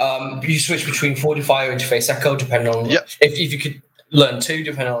 exactly. You switch between Fortify or Interface Echo, depending on if you could learn 2,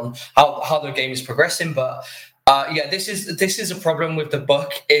 depending on how the game is progressing. But this is a problem with the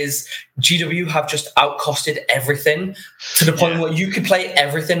book. Is GW have just outcosted everything to the point where you could play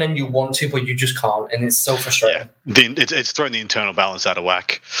everything and you want to, but you just can't, and it's so frustrating. It's thrown the internal balance out of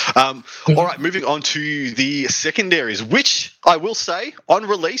whack. All right, moving on to the secondaries, which I will say on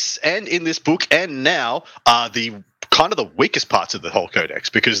release and in this book and now are the kind of the weakest parts of the whole codex,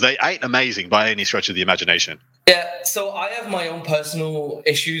 because they ain't amazing by any stretch of the imagination. Yeah, so I have my own personal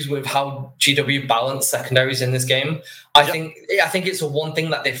issues with how GW balance secondaries in this game. I think it's a one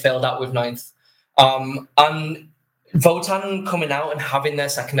thing that they failed at with 9th. And Votann coming out and having their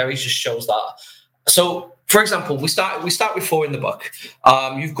secondaries just shows that. So, for example, we start with 4 in the book.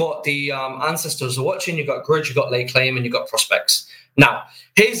 You've got the Ancestors are watching, you've got Grudge, you've got Lay Claim, and you've got Prospects. Now,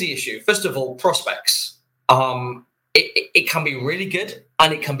 here's the issue. First of all, Prospects. It can be really good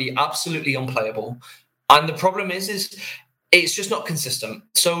and it can be absolutely unplayable. And the problem is it's just not consistent.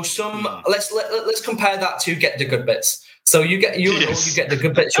 So let's compare that to Get the Good Bits. So you get the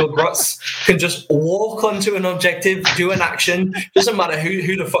good bits. Your grots can just walk onto an objective, do an action. Doesn't matter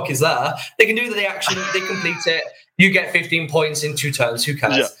who the fuck is there. They can do the action. They complete it. You get 15 points in 2 turns. Who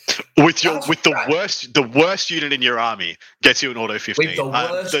cares? Yeah. With the worst unit in your army gets you an auto 15. With the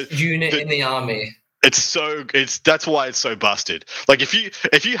worst unit in the army. That's why it's so busted. Like if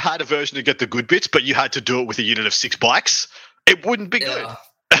you had a version to Get the Good Bits, but you had to do it with a unit of 6 bikes, it wouldn't be good.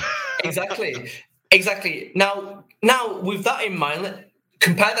 Exactly. Now with that in mind,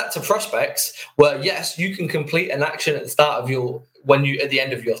 compare that to Prospects, where yes, you can complete an action at the start of at the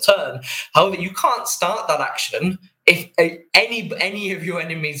end of your turn. However, you can't start that action if any of your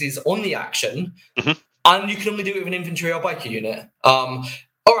enemies is on the action, and you can only do it with an infantry or biker unit.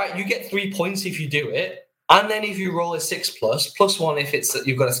 All right, you get 3 points if you do it, and then if you roll a 6+ +1 if it's that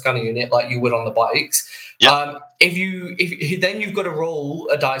you've got a scanner unit like you would on the bikes. If then you've got to roll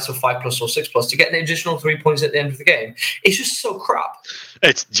a dice of 5+ or 6+ to get an additional 3 points at the end of the game. It's just so crap.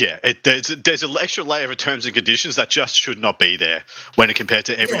 There's an extra layer of terms and conditions that just should not be there when compared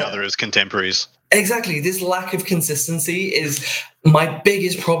to every other as contemporaries. Exactly. This lack of consistency is my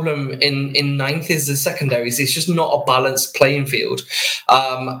biggest problem in 9th is the secondaries. It's just not a balanced playing field.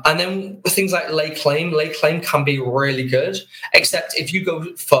 And then things like Lay Claim can be really good, except if you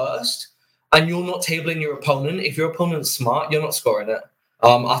go first and you're not tabling your opponent, if your opponent's smart, you're not scoring it at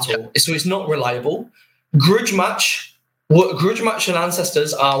all. So it's not reliable. Grudge Match and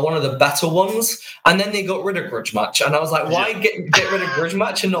Ancestors are one of the better ones, and then they got rid of Grudge Match, and I was like, why get rid of Grudge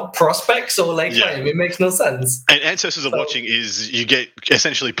Match and not Prospects or Lay Claim? It makes no sense. And Ancestors are watching is you get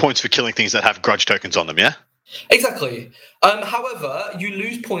essentially points for killing things that have grudge tokens on them, yeah? Exactly. However, you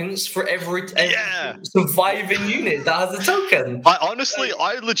lose points for every surviving unit that has a token.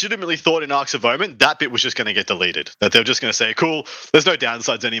 I legitimately thought in Arcs of Omen that bit was just going to get deleted. That they're just going to say, "Cool, there's no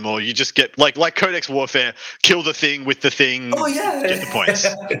downsides anymore. You just get like Codex Warfare, kill the thing with the thing. Oh yeah, get the points."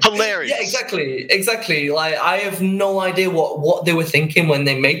 Hilarious. Yeah, exactly. Like I have no idea what they were thinking when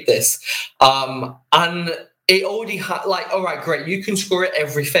they made this, and. It already had all right, great. You can score it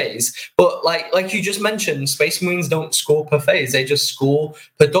every phase, but like you just mentioned, Space Marines don't score per phase; they just score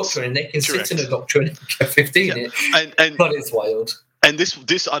per doctrine, and they can sit in a doctrine and get 15. But it's wild. And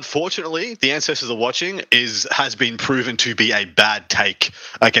this unfortunately, the Ancestors are watching has been proven to be a bad take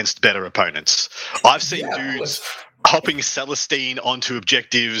against better opponents. I've seen dudes hopping Celestine onto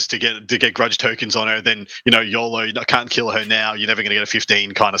objectives to get grudge tokens on her. Then YOLO, you can't kill her now. You're never going to get a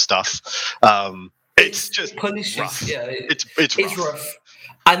 15 kind of stuff. it's just punishes. rough. Yeah, it's rough.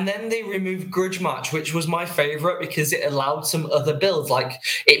 And then they removed Grudge Match, which was my favorite because it allowed some other builds. Like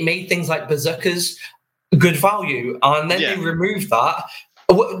it made things like Berserkers good value, and then they removed that.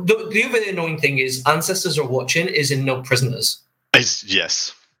 The other annoying thing is Ancestors Are Watching is in no prisoners.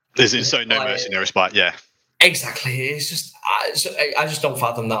 Yes, there's so no mercy, no respite. Yeah. Exactly. It's just I just don't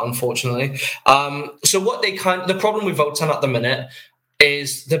fathom that, unfortunately. So what the problem with Votann at the minute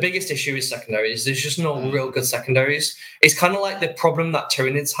is the biggest issue is secondaries. There's just no real good secondaries. It's kind of like the problem that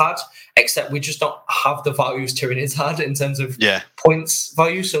Tyranids had, except we just don't have the values Tyranids had in terms of points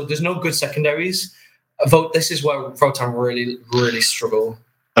value. So there's no good secondaries. This is where Votann really, really struggle.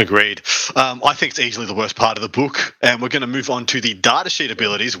 Agreed. I think it's easily the worst part of the book, and we're going to move on to the datasheet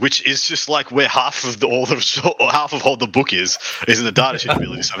abilities, which is just like where half of all the book is in the datasheet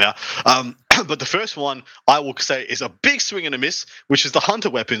abilities somehow. But the first one I will say is a big swing and a miss, which is the hunter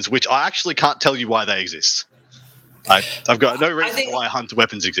weapons, which I actually can't tell you why they exist. I've got no reason why hunter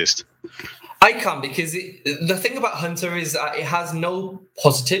weapons exist. I can, because the thing about Hunter is that it has no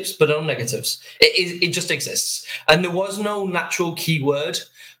positives but no negatives. It just exists. And there was no natural keyword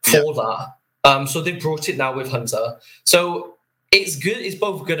for that. So they brought it now with Hunter. So it's good. It's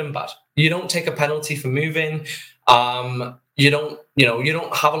both good and bad. You don't take a penalty for moving. You don't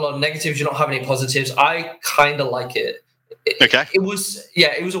have a lot of negatives. You don't have any positives. I kind of like it. Okay. It was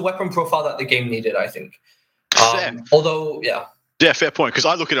a weapon profile that the game needed, I think. Yeah, fair point. Because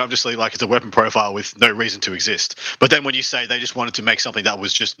I look at it, I'm just like it's a weapon profile with no reason to exist. But then when you say they just wanted to make something that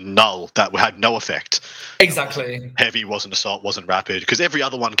was just null, that had no effect. Exactly. Heavy, wasn't assault, wasn't rapid. Because every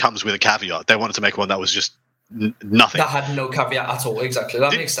other one comes with a caveat. They wanted to make one that was just nothing. That had no caveat at all. Exactly.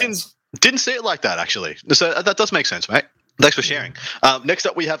 That makes sense. Didn't see it like that, actually. So that does make sense, mate. Thanks for sharing. Next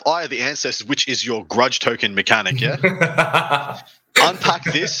up, we have Eye of the Ancestors, which is your grudge token mechanic, yeah? Unpack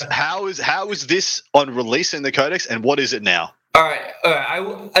this. How is this on release in the Codex, and what is it now? All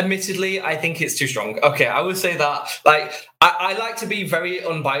right. Admittedly, I think it's too strong. Okay, I would say that. Like, I like to be very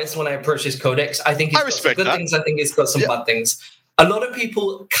unbiased when I approach this Codex. I think it's got some good things. I think it's got some bad things. A lot of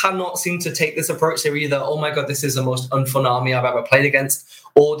people cannot seem to take this approach. They're either, oh my god, this is the most unfun army I've ever played against,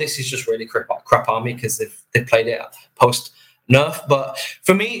 or this is just really crap army because they've played it post nerf. But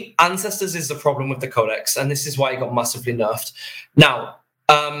for me, Ancestors is the problem with the Codex, and this is why it got massively nerfed. Now,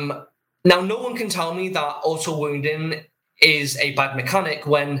 no one can tell me that auto wounding is a bad mechanic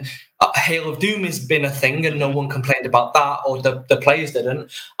when Hail of Doom has been a thing and no one complained about that, or the players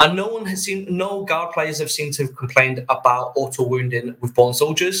didn't, and no guard players have seemed to have complained about auto wounding with Born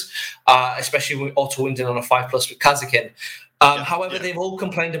Soldiers, especially with auto wounding on a 5+ with Kazakin. However, they've all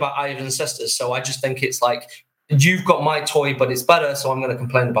complained about Eye of Ancestors, so I just think it's like, you've got my toy, but it's better, so I'm going to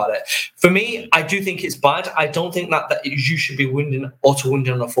complain about it. For me, I do think it's bad. I don't think that you should be auto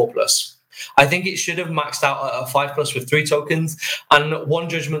wounding on a 4+. I think it should have maxed out at a 5+ with 3 tokens, and 1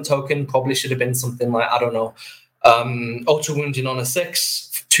 judgment token probably should have been something like, I don't know, auto wounding on a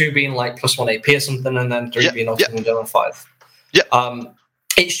 6, 2 being like +1 AP or something, and then 3 being auto wounding on a 5.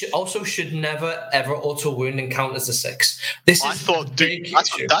 It should never ever auto wound and count as a 6. That's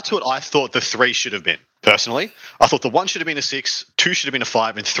what I thought the 3 should have been. Personally, I thought the 1 should have been a 6, 2 should have been a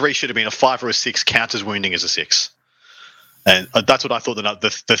 5, and 3 should have been a 5 or a 6 count as wounding as a 6. And that's what I thought the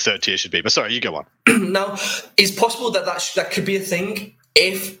third tier should be. But sorry, you go on. Now, it's possible that could be a thing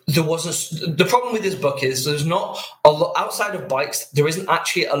if there wasn't. The problem with this book is there's not a lot outside of bikes. There isn't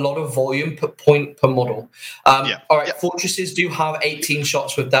actually a lot of volume per point per model. Fortresses do have 18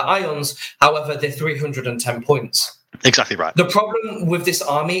 shots with their ions. However, they're 310 points. Exactly right. The problem with this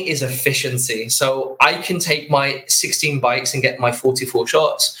army is efficiency. So I can take my 16 bikes and get my 44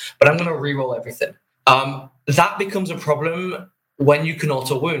 shots, but I'm going to reroll everything. That becomes a problem when you can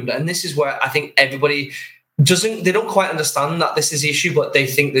auto wound, and this is where I think everybody they don't quite understand that this is the issue, but they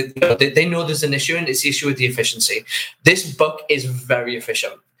think that they know there's an issue, and it's the issue with the efficiency. This book is very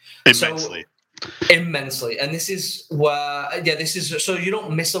efficient, immensely, and this is where so you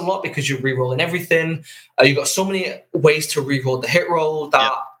don't miss a lot because you're rerolling everything. You've got so many ways to reroll the hit roll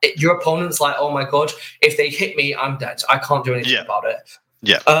that your opponent's like, oh my god, if they hit me, I'm dead. I can't do anything about it.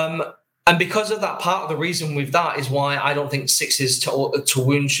 And because of that, part of the reason with that is why I don't think 6s to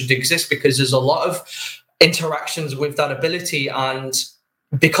wound should exist, because there's a lot of interactions with that ability, and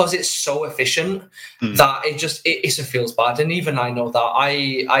because it's so efficient that it feels bad. And even I know that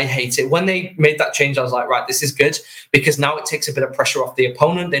I hate it. When they made that change, I was like, right, this is good, because now it takes a bit of pressure off the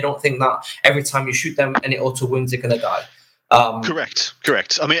opponent. They don't think that every time you shoot them and it auto wounds, they're going to die.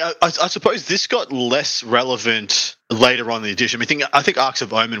 Correct. I mean, I suppose this got less relevant later on in the edition. I think Arcs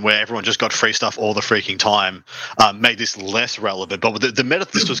of Omen, where everyone just got free stuff all the freaking time, made this less relevant. But the meta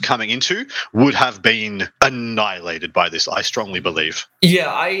this was coming into would have been annihilated by this, I strongly believe. Yeah,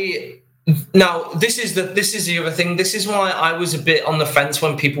 Now, this is the other thing. This is why I was a bit on the fence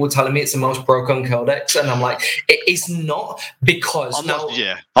when people were telling me it's the most broken codex, and I'm like, it is not, because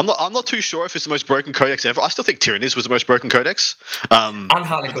I'm not too sure if it's the most broken codex ever. I still think Tyranids was the most broken codex. And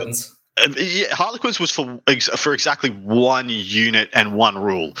Harlequins. Yeah, Harlequins was for exactly one unit and one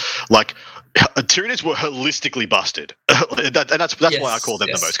rule. Like, Tyranids were holistically busted, and that's why I call them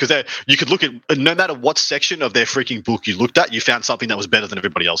the most, because you could look at, no matter what section of their freaking book you looked at, you found something that was better than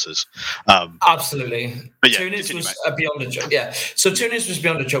everybody else's. Absolutely, but yeah, Tyranids was beyond a joke. Yeah, so Tyranids was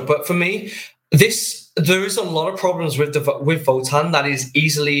beyond a joke, but for me, there is a lot of problems with Votann that is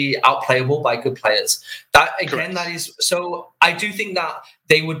easily outplayable by good players. That again, Correct. that is so. I do think that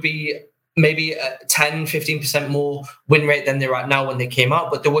they would be maybe 10-15% more win rate than they're at now when they came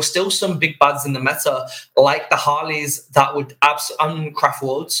out, but there were still some big bads in the meta, like the Harleys that would and Craft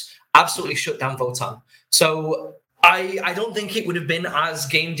Worlds absolutely shut down Votann. So I don't think it would have been as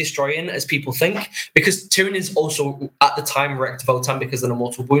game destroying as people think, because Tyranids also at the time wrecked Votann because of the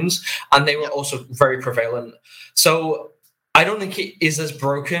mortal wounds, and they were also very prevalent. So I don't think it is as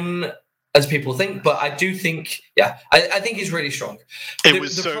broken as people think, but I do think, I think he's really strong.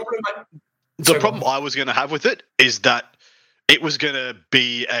 The problem I was going to have with it is that it was going to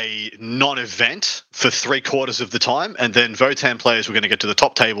be a non-event for 3/4 of the time, and then Votann players were going to get to the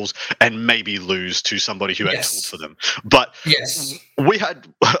top tables and maybe lose to somebody who had tooled for them. But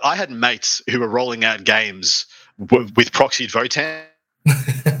I had mates who were rolling out games with proxied Votann,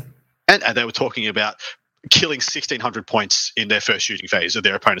 and they were talking about killing 1,600 points in their first shooting phase of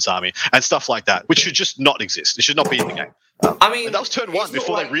their opponent's army and stuff like that, which should just not exist. It should not be in the game. And that was turn one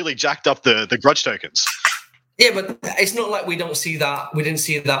before they really jacked up the grudge tokens. Yeah, but it's not like we don't see that. We didn't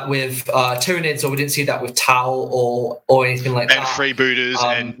see that with Tyranids, or we didn't see that with Tau or anything like that. And freebooters,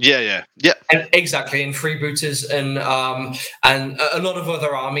 and yeah. And exactly, and freebooters, and a lot of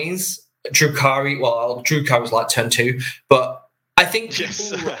other armies. Drukari was like turn 2, but I think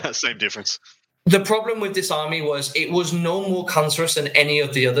same difference. The problem with this army was it was no more cancerous than any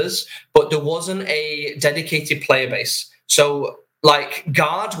of the others, but there wasn't a dedicated player base. So, like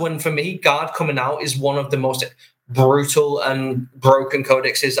Guard, for me, Guard coming out is one of the most brutal and broken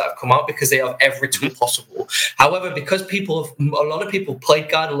codexes that have come out, because they have every tool possible. However, because a lot of people played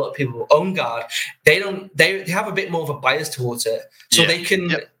Guard, a lot of people own Guard, they have a bit more of a bias towards it. So they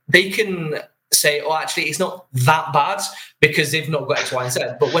can say, oh, actually, it's not that bad because they've not got X, Y, and Z.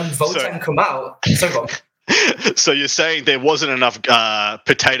 But when Votann come out, so you're saying there wasn't enough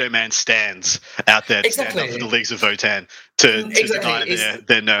Potato Man stands out there to stand up for the Leagues of Votann to deny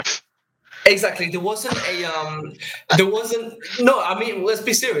their nerf? Exactly. Let's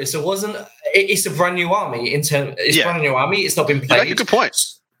be serious. It's a brand new army. Brand new army. It's not been played. You make a good point.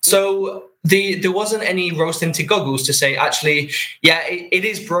 So there wasn't any rose-tinted goggles to say, actually, it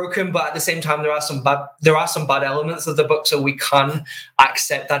is broken, but at the same time there are some bad elements of the book, so we can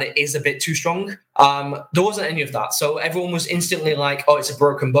accept that it is a bit too strong. There wasn't any of that, so everyone was instantly like, oh, it's a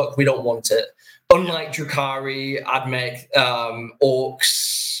broken book, we don't want it. Unlike Drukari, Admech,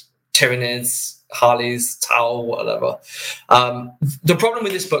 Orcs, Tyranids, Harleys, Tau, whatever. The problem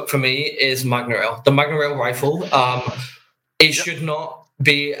with this book for me is Magna Rail. The Magna Rail rifle, it should not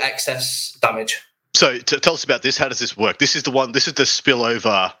be excess damage. So tell us about this. How does this work? This is the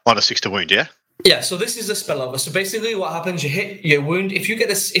spillover on a 6 to wound, yeah? Yeah, so this is a spillover. So basically what happens, you hit your wound. If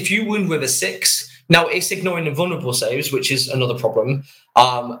you wound with a 6, now it's ignoring the vulnerable saves, which is another problem.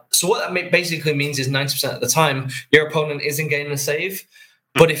 So what that basically means is 90% of the time, your opponent isn't getting a save.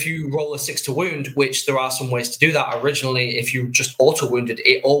 But if you roll a 6 to wound, which there are some ways to do that. Originally, if you just auto-wounded,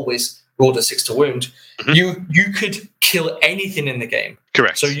 it always rolled a 6 to wound. You could kill anything in the game.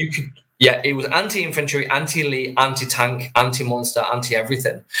 Correct. So you could, it was anti-infantry, anti-elite, anti-tank, anti-monster,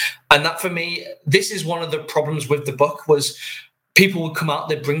 anti-everything. And that, for me, this is one of the problems with the book, was people would come out,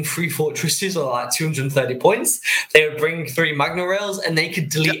 they'd bring 3 fortresses or like 230 points. They would bring 3 Magna Rails, and they could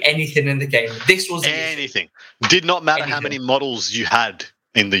delete anything in the game. This was anything. Did not matter how many models you had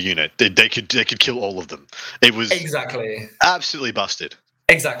in the unit. They could kill all of them. It was absolutely busted.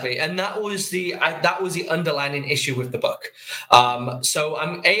 Exactly, and that was the underlying issue with the book. So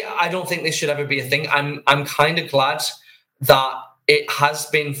I don't think this should ever be a thing. I'm kind of glad that it has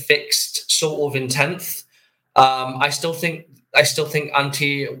been fixed, sort of in 10th. I still think it's still going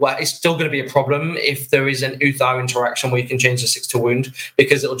to be a problem if there is an Uthar interaction where you can change the 6 to wound,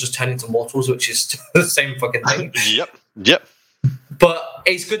 because it'll just turn into mortals, which is the same fucking thing. Yep. Yep. But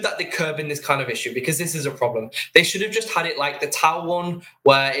it's good that they're curbing this kind of issue because this is a problem. They should have just had it like the Tau one,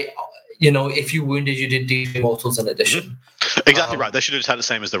 where if you wounded, you did do mortals in addition. Exactly right. They should have just had the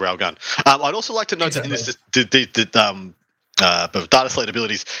same as the railgun. I'd also like to note that in this data slate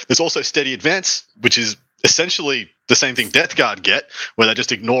abilities, there's also steady advance, which is essentially the same thing Death Guard get, where they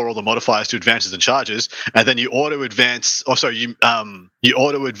just ignore all the modifiers to advances and charges, and then you auto advance. You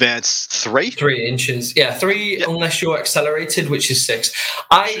auto advance 3 inches. Yeah, 3 Yep. unless you're accelerated, which is 6.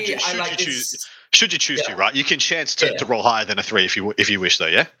 Should you choose to, right? You can chance to roll higher than a 3 if you wish, though.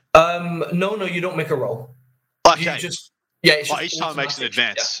 Yeah. No, you don't make a roll. Okay. Each time it makes an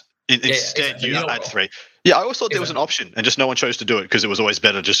advance. Yeah. Instead, Exactly. you add 3. Yeah, I always thought there was an option, and just no one chose to do it because it was always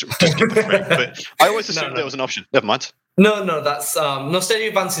better just skip the 3. But I always assumed there was an option. Never mind. No, that's steady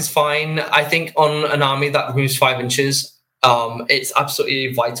advance is fine. I think on an army that moves 5 inches, it's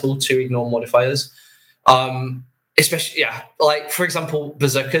absolutely vital to ignore modifiers. Especially, like for example,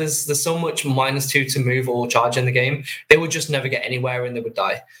 berserkers. There's so much -2 to move or charge in the game. They would just never get anywhere and they would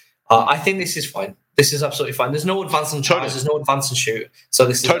die. I think this is fine. This is absolutely fine. There's no advance on charge. There's no advance on shoot. So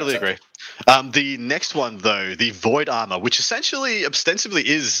this is totally agree. The next one, though, the Void Armor, which essentially ostensibly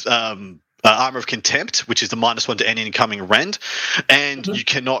is Armor of Contempt, which is the -1 to any incoming rend, and you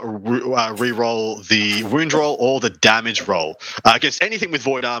cannot re-roll the wound roll or the damage roll against anything with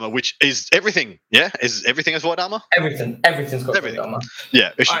Void Armor, which is everything. Yeah, is everything as Void Armor? Everything's got Void Armor.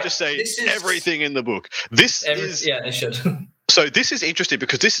 Yeah, it should just say everything in the book. Yeah, they should. So this is interesting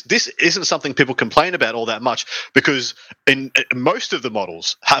because this isn't something people complain about all that much, because in most of the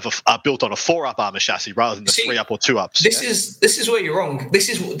models are built on a 4-up armor chassis rather than the 3-up or 2-ups. This is where you're wrong. This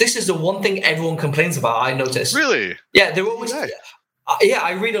is the one thing everyone complains about. I noticed. Really? Yeah, they're always. Yeah,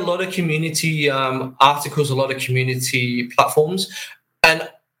 I read a lot of community articles, a lot of community platforms, and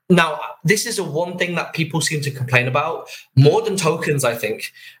now this is the one thing that people seem to complain about more than tokens, I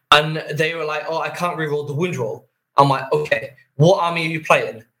think. And they were like, "Oh, I can't reroll the wound roll." I'm like, okay, what army are you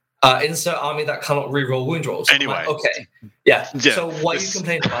playing? Insert army that cannot reroll wound rolls. Anyway. Like, okay. Yeah. So why are you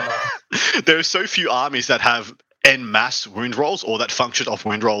complaining about that? There are so few armies that have en masse wound rolls or that function off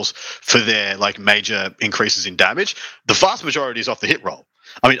wound rolls for their major increases in damage. The vast majority is off the hit roll.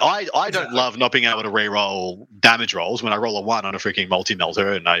 I mean, I don't love not being able to re-roll damage rolls when I roll a 1 on a freaking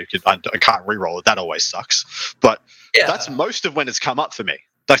multi-melter and I can't re-roll it. That always sucks. But that's most of when it's come up for me.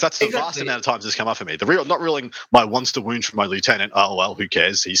 That's the vast amount of times it's come up for me. Not reeling my once to wound from my lieutenant. Oh well, who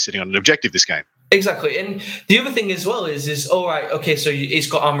cares? He's sitting on an objective this game. Exactly. And the other thing as well is all right. Okay, so it's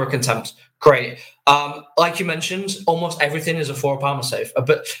got armor contempt. Great. Like you mentioned, almost everything is a 4-up armor save.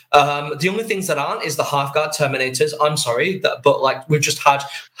 But the only things that aren't is the half-guard Terminators. I'm sorry, but we've just had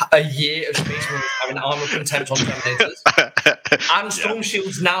a year of Space Marines having armor contempt on Terminators. And Storm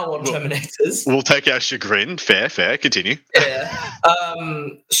Shields now on Terminators. We'll take our chagrin. Fair. Continue. Yeah.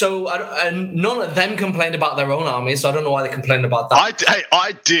 So and none of them complained about their own armies, so I don't know why they complained about that.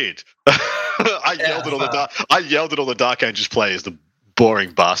 I did. I yelled at all the Dark Angels players, the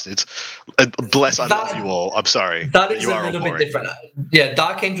boring bastards. Bless, I love you all. I'm sorry. That is a little bit different. Yeah,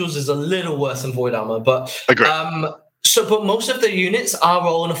 Dark Angels is a little worse than Void Armor, but agree. But most of the units are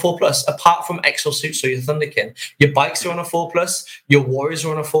all on a 4+, apart from Exosuit, so your Thunderkin. Your bikes are on a 4+, your warriors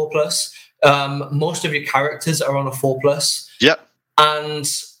are on a 4+, most of your characters are on a 4+. Yep. And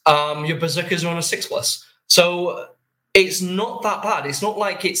your berserkers are on a 6+. So it's not that bad. It's not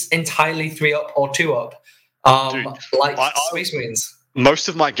like it's entirely 3-up or 2-up, Space Marines. Most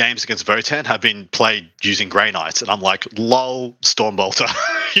of my games against Votann have been played using Grey Knights, and I'm like, lol, Stormbolter,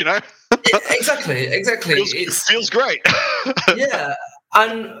 you know? Exactly. It feels great. Yeah.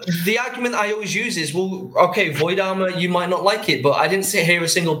 And the argument I always use is, well, okay, Void Armor, you might not like it, but I didn't hear a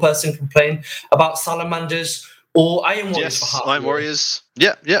single person complain about Salamanders or Iron Warriors for half. Iron Warriors.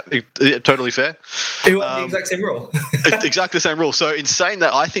 Yeah, totally fair. Who have the exact same rule. Exactly the same rule. So in saying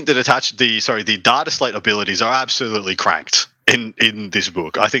that, I think that the data slate abilities are absolutely cranked in this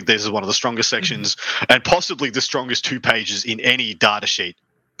book. I think this is one of the strongest sections and possibly the strongest 2 pages in any data sheet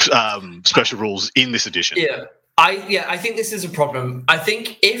special rules in this edition. Yeah. I think this is a problem. I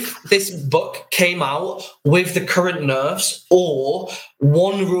think if this book came out with the current nerfs or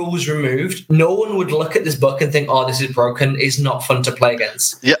one rule was removed, no one would look at this book and think, oh, this is broken. It's not fun to play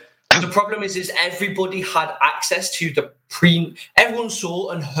against. Yeah. The problem is everybody had access to everyone saw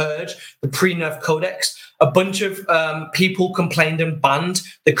and heard the pre-nerf Codex. A bunch of people complained and banned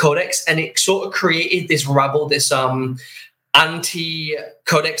the Codex, and it sort of created this rabble, this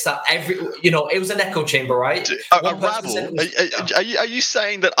anti-Codex that it was an echo chamber, right? A rabble? Are you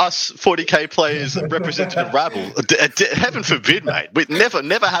saying that us 40k players represented a rabble? Heaven forbid, mate. We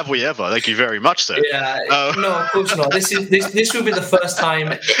never have we ever. Thank you very much, sir. Yeah, no, of course not. This will be the first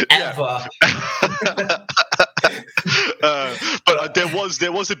time ever. But there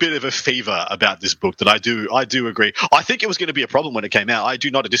was a bit of a fever about this book that I do agree. I think it was going to be a problem when it came out. I do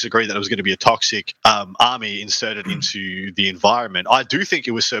not disagree that it was going to be a toxic army inserted into the environment. I do think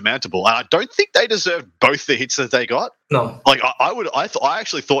it was surmountable, and I don't think they deserved both the hits that they got. No, like I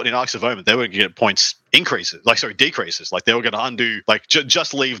actually thought in Arcs of Omen they were going to get points decreases. Like they were going to undo, like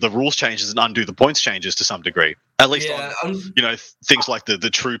just leave the rules changes and undo the points changes to some degree. At least on things like the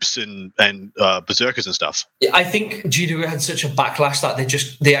troops and berserkers and stuff. I think GW had such a backlash that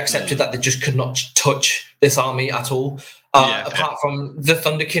they accepted that they just could not touch this army at all. Apart from the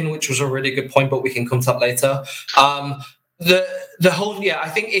Thunderkin, which was a really good point, but we can come to that later. The whole I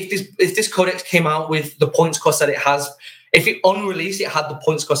think if this Codex came out with the points cost that it has, if it on release it had the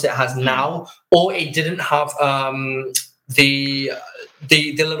points cost it has now, or it didn't have the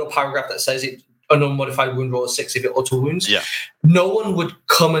little paragraph that says it an unmodified wound roll of 6 if it auto wounds, no one would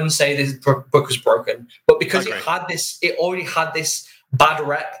come and say this book was broken. But because it already had this bad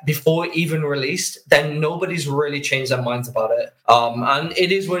rep before it even released, then nobody's really changed their minds about it. And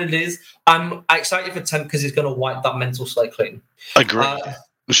it is what it is. I'm excited for 10 because it's going to wipe that mental slate clean. Agreed.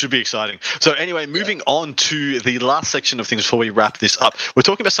 It should be exciting. So anyway, moving on to the last section of things before we wrap this up. We're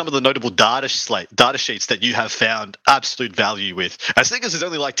talking about some of the notable data sheets that you have found absolute value with. As thing as there's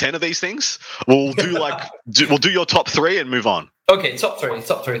only like 10 of these things, we'll do we'll do your top 3 and move on. Okay, top three. The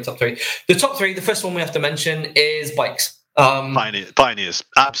top 3, the first one we have to mention is bikes. Pioneers.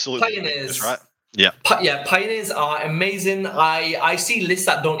 Absolutely. Pioneers, right? Yeah. Pioneers are amazing. I see lists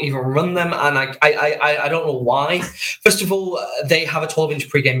that don't even run them, and I don't know why. First of all, they have a 12-inch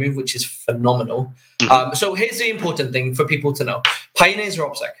pre-game move, which is phenomenal. Mm-hmm. So here's the important thing for people to know: Pioneers are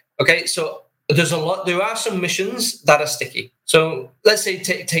OBSEC. Okay, so there are some missions that are sticky. So let's say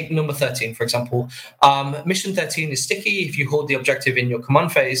take number 13 for example. Mission 13 is sticky. If you hold the objective in your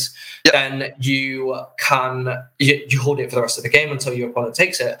command phase, then you hold it for the rest of the game until your opponent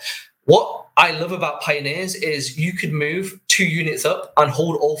takes it. What I love about Pioneers is you could move 2 units up and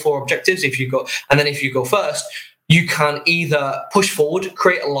hold all 4 objectives if you go first. You can either push forward,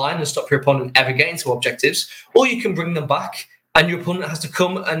 create a line and stop your opponent ever getting to objectives, or you can bring them back and your opponent has to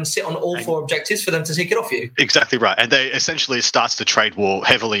come and sit on all 4 objectives for them to take it off you. Exactly right. And they essentially starts the trade war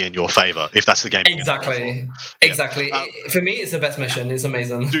heavily in your favor if that's the game. Exactly. For me, it's the best mission. It's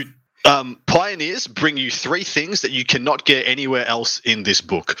amazing. Dude, Pioneers bring you 3 things that you cannot get anywhere else in this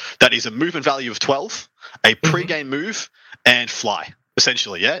book. That is a movement value of 12, a pre-game move, and fly,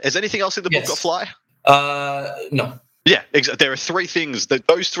 essentially, yeah? Has anything else in the book got fly? No. Yeah, there are 3 things.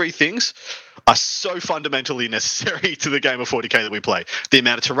 Those 3 things are so fundamentally necessary to the game of 40k that we play. The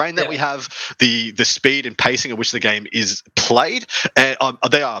amount of terrain that we have, the speed and pacing at which the game is played, and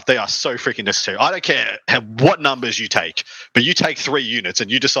they are so freaking necessary. I don't care what numbers you take, but you take 3 units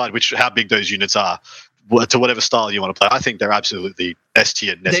and you decide how big those units are to whatever style you want to play. I think they're absolutely S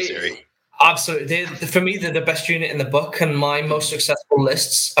tier necessary. Absolutely. For me, they're the best unit in the book, and my most successful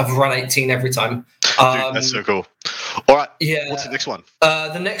lists have run 18 every time. Dude, that's so cool. All right. Yeah. What's the next one?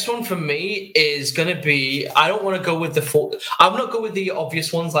 The next one for me is going to be, I don't want to go with I'm not go with the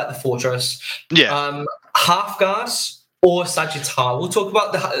obvious ones like the Fortress. Yeah. Half Guards or Sagittar. We'll talk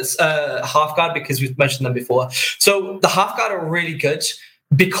about the Half Guard because we've mentioned them before. So the Half Guard are really good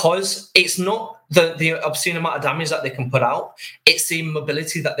because it's not the obscene amount of damage that they can put out, it's the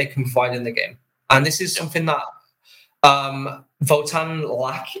mobility that they can provide in the game. And this is something that Votann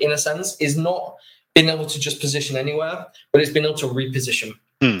lack, in a sense, is not being able to just position anywhere, but it's being able to reposition.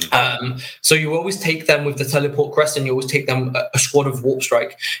 So you always take them with the teleport crest and you always take them a squad of warp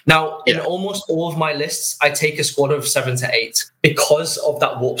strike. Now, in almost all of my lists, I take a squad of 7 to 8 because of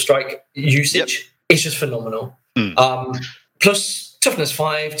that warp strike usage. It's just phenomenal. Plus toughness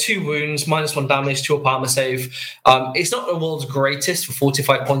 5, 2 wounds, -1 damage, 2 up armor save. It's not the world's greatest for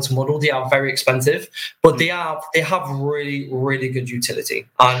 45 points a model. They are very expensive, but they have really, really good utility.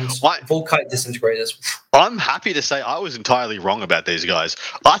 And Volkite disintegrators. I'm happy to say I was entirely wrong about these guys.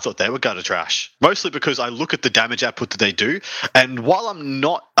 I thought they were gutter trash, mostly because I look at the damage output that they do, and while I'm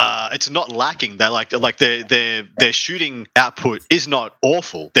not, it's not lacking. They're like their shooting output is not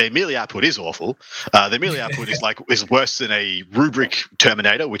awful. Their melee output is awful. Their melee output is worse than a rubric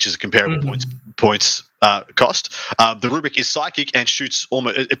Terminator, which is a comparable points cost. The Rubric is psychic and shoots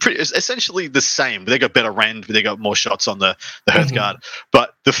almost it's essentially the same. They got better range, but they got more shots on the Hearthguard.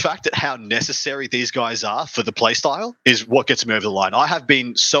 But the fact that how necessary these guys are for the playstyle is what gets me over the line. I have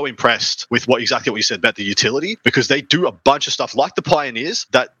been so impressed with exactly what you said about the utility, because they do a bunch of stuff like the Pioneers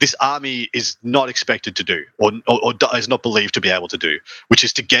that this army is not expected to do, or is not believed to be able to do, which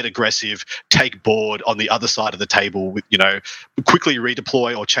is to get aggressive, take board on the other side of the table, with quickly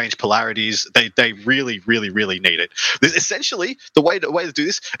redeploy or change polarities. They really, really, really need it. Essentially, the way to do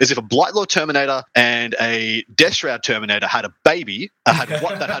this is if a Blightlord Terminator and a Death Shroud Terminator had a baby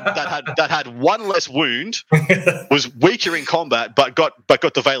that had one less wound, was weaker in combat, but got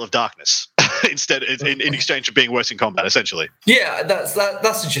the Veil of Darkness instead in exchange for being worse in combat, essentially. Yeah, that's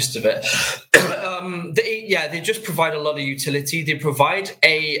the gist of it. They just provide a lot of utility. They provide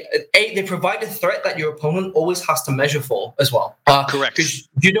a threat that your opponent always has to measure for as well. Correct. Because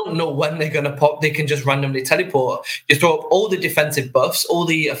you don't know when they're going to pop. They can just randomly teleport. You throw up all the defensive buffs, all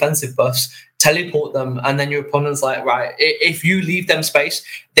the offensive buffs, teleport them, and then your opponent's like, right, if you leave them space,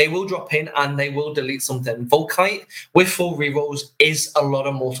 they will drop in and they will delete something. Volkite with full rerolls is a lot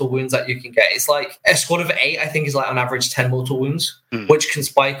of mortal wounds that you can get. It's like a squad of 8, I think, is like on average 10 mortal wounds, which can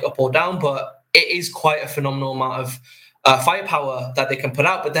spike up or down, but it is quite a phenomenal amount of firepower that they can put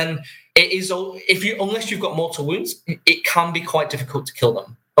out. But then it is unless you've got mortal wounds, it can be quite difficult to kill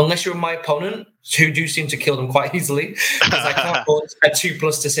them. Unless you're my opponent, who do seem to kill them quite easily, because I can't afford a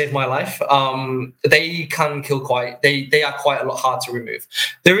 2+ to save my life. They can kill they are quite a lot hard to remove.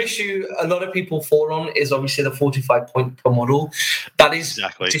 The issue a lot of people fall on is obviously the 45 point per model. That is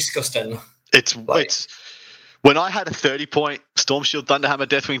disgusting. It's when I had a 30-point Storm Shield Thunderhammer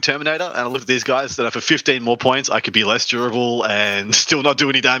Deathwing Terminator, and I looked at these guys that for 15 more points, I could be less durable and still not do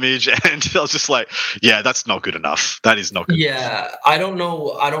any damage. And I was just like, yeah, that's not good enough. That is not good enough. I don't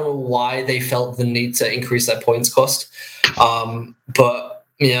know why they felt the need to increase their points cost. But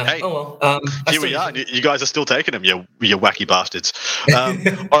yeah, hey, oh well. Here we are. You guys are still taking them, you wacky bastards.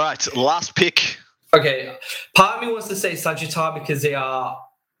 All right, last pick. Okay, part of me wants to say Sagittar because they are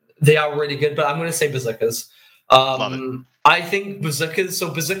really good, but I'm going to say Berserkers. I think Berserkers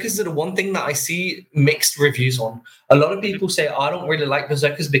are the one thing that I see mixed reviews on. A lot of people say, I don't really like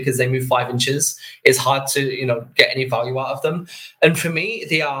Berserkers because they move 5 inches. It's hard to, get any value out of them. And for me,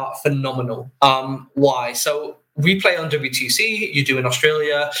 they are phenomenal. Why? So we play on WTC, you do in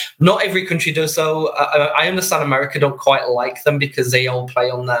Australia. Not every country does, though. I understand America don't quite like them because they all play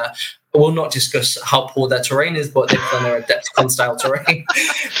on their... We'll not discuss how poor their terrain is, but they play on their Adepticon style terrain,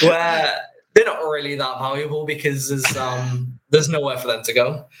 where they're not really that valuable because there's nowhere for them to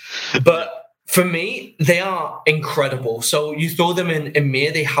go. But for me, they are incredible. So you throw them in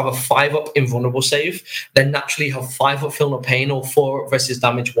Mir, they have a 5-up invulnerable save. They naturally have 5-up Feel No Pain or 4 versus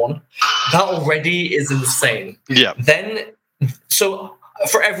damage 1. That already is insane. Yeah. Then, so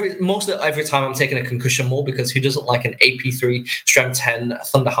for every time I'm taking a concussion more because who doesn't like an AP3 Strength 10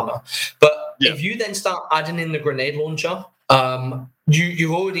 Thunderhammer? But if you then start adding in the grenade launcher,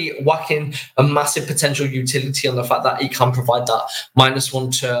 you're already whacking a massive potential utility on the fact that it can provide that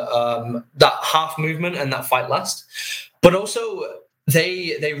 -1 to that half movement and that fight last. But also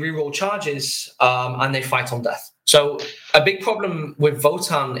they reroll charges and they fight on death. So a big problem with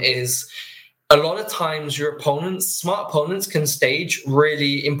Votann is a lot of times your smart opponents can stage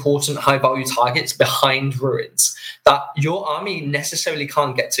really important high-value targets behind ruins that your army necessarily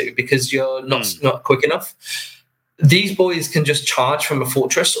can't get to because you're not quick enough. These boys can just charge from a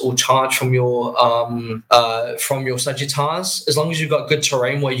fortress or charge from your Sagittars. As long as you've got good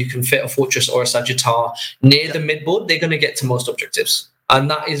terrain where you can fit a fortress or a Sagittar near the midboard, they're going to get to most objectives.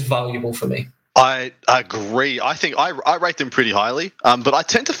 And that is valuable for me. I agree. I think I rate them pretty highly, but I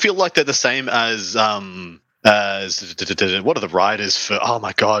tend to feel like they're the same as what are the riders for? Oh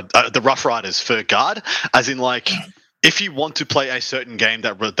my god, the Rough Riders for Guard. As in, like, if you want to play a certain game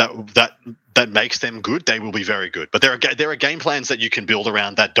that makes them good, they will be very good. But there are game plans that you can build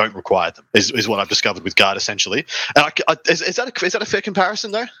around that don't require them. Is what I've discovered with Guard essentially. And is that a fair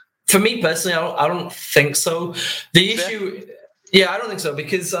comparison though? For me personally, I don't think so. The issue. Yeah, I don't think so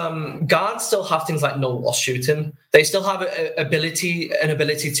because guards still have things like no loss shooting. They still have an ability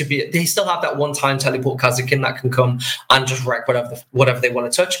to be. They still have that one-time teleport Kazakin that can come and just wreck whatever they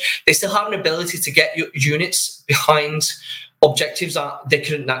want to touch. They still have an ability to get units behind objectives that they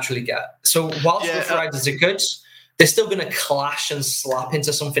couldn't naturally get. So whilst Rough Riders are good, they're still going to clash and slap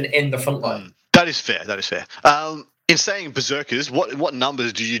into something in the front line. That is fair. In saying Berserkers, what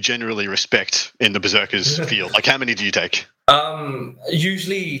numbers do you generally respect in the Berserkers field? Like, how many do you take?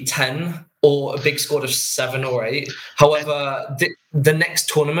 Usually 10 or a big squad of 7 or 8. However, the next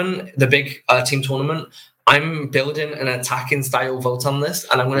tournament, the big team tournament, I'm building an attacking style Votann list,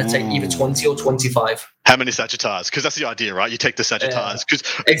 and I'm going to take either 20 or 25. How many Sagittars? Because that's the idea, right? You take the Sagittars.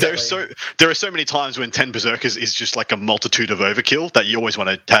 Because there are so many times when 10 Berserkers is just like a multitude of overkill that you always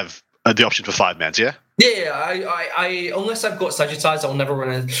want to have the option for 5-mans, yeah? Yeah, I unless I've got Sagittars, I'll never run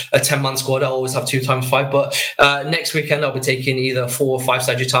a 10-man squad. I'll always have 2x5. But next weekend, I'll be taking either 4 or 5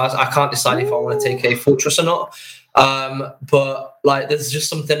 Sagittars. I can't decide if I want to take a Fortress or not. But like, there's just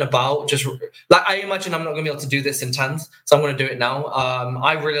something about just like, I imagine I'm not going to be able to do this in 10th, so I'm going to do it now.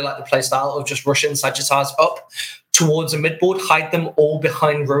 I really like the play style of just rushing Sagittars up towards a midboard, hide them all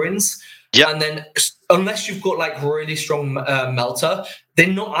behind ruins. Yep. And then unless you've got like really strong melter, they're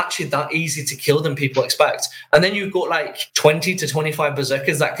not actually that easy to kill than people expect. And then you've got like 20 to 25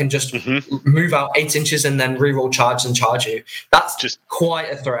 Berserkers that can just move out 8 inches and then reroll charge and charge you. That's just quite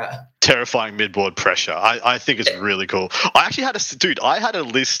a threat. Terrifying midboard pressure. I think it's really cool. I actually had a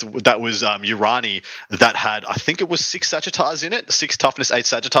list that was Urani that had, I think it was 6 Sagittars in it, 6 toughness, 8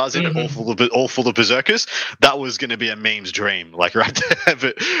 Sagittars in it, all full of Berserkers. That was going to be a meme's dream, like right there.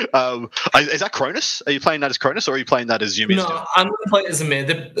 But is that Cronus? Are you playing that as Cronus, or are you playing that as Yumi? No, I'm going to play it as Amir.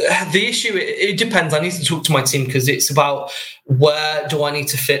 The issue, it depends. I need to talk to my team because it's about where do I need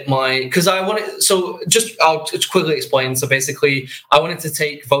to fit my... Because I want it... So I'll just quickly explain. So basically, I wanted to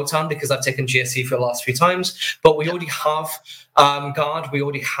take Votann because I've taken GSC for the last few times, but we already have Guard, we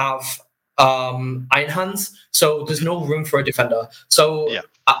already have Iron Hands, so there's no room for a defender. So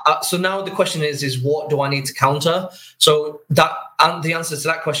so now the question is what do I need to counter? So that, and the answer to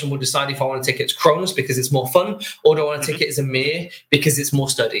that question will decide if I want to take it as Cronus because it's more fun, or do I want to take it as Amir because it's more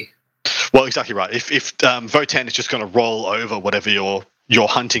sturdy? Well, exactly right. If Votann is just going to roll over whatever you're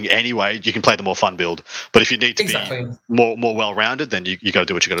hunting anyway, you can play the more fun build. But if you need to be more well-rounded, then you got to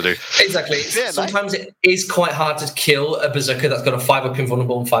do what you got to do. Exactly. Sometimes it is quite hard to kill a Berserker that's got a 5-up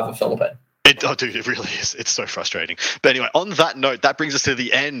invulnerable and 5-up Philippa. Dude, it really is. It's so frustrating. But anyway, on that note, that brings us to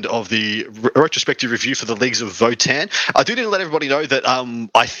the end of the retrospective review for the Leagues of Votann. I do need to let everybody know that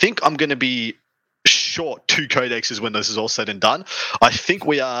I think I'm going to be short 2 codexes when this is all said and done. I think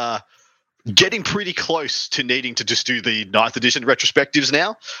we are getting pretty close to needing to just do the 9th edition retrospectives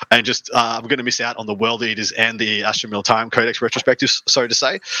now, and just I'm going to miss out on the World Eaters and the Astra Militarum Codex retrospectives, so to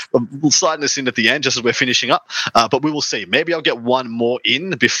say. But we'll slide this in at the end just as we're finishing up, but we will see. Maybe I'll get one more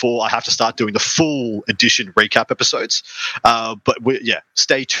in before I have to start doing the full edition recap episodes, but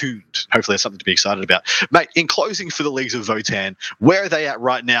stay tuned. Hopefully there's something to be excited about. Mate, in closing for the Leagues of Votann, where are they at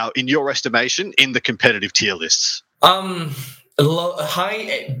right now in your estimation in the competitive tier lists?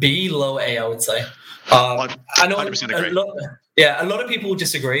 High B, low A, I would say. I know 100% agree. A lot of people will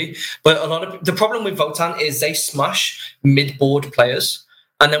disagree, but the problem with Votann is they smash mid-board players,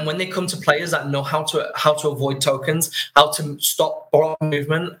 and then when they come to players that know how to avoid tokens, how to stop block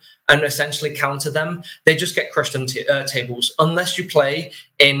movement, and essentially counter them, they just get crushed on tables. Unless you play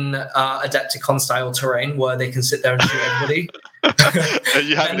in Adepticon style terrain where they can sit there and shoot everybody. Are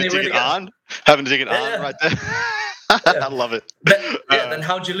you having to dig it on? Having to dig it on right there? I love it. Then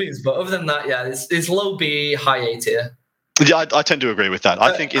how'd you lose? But other than that, it's low B, high A tier. Yeah, I tend to agree with that.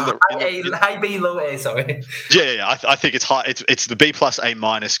 I think high B, low A. Sorry. Yeah. I think it's high. It's the B plus A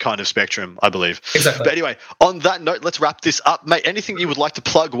minus kind of spectrum, I believe. Exactly. But anyway, on that note, let's wrap this up, mate. Anything you would like to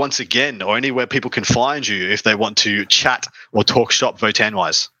plug once again, or anywhere people can find you if they want to chat or talk shop Votann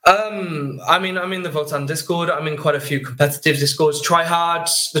wise? I'm in the Votann Discord. I'm in quite a few competitive Discords.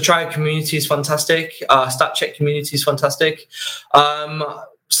 Tryhards, the Tryhard community is fantastic. Stat check community is fantastic.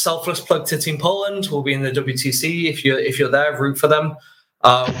 Selfless plug to Team Poland. We'll be in the WTC if you're there. Root for them. We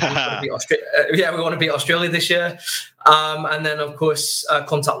want to beat Australia this year. And then of course,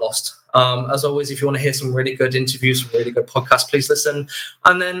 Contact Lost. As always, if you want to hear some really good interviews, some really good podcasts, please listen.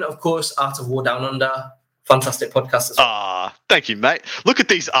 And then of course, Art of War Down Under. Fantastic podcast as well. Thank you, mate. Look at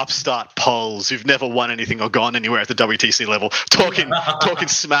these upstart polls who've never won anything or gone anywhere at the WTC level, talking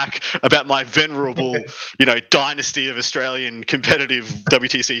smack about my venerable, dynasty of Australian competitive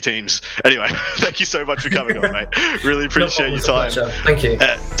WTC teams. Anyway, thank you so much for coming on, mate. Really appreciate your time. Thank you.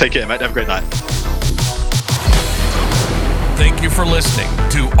 Take care, mate. Have a great night. Thank you for listening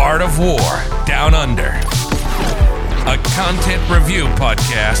to Art of War Down Under, a content review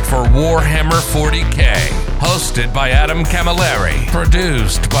podcast for Warhammer 40k, hosted by Adam Camilleri,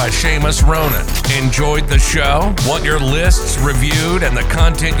 produced by Seamus Ronan. Enjoyed the show? Want your lists reviewed and the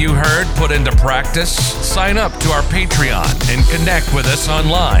content you heard put into practice? Sign up to our Patreon and connect with us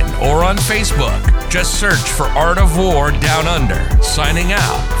online or on Facebook. Just search for Art of War Down Under. Signing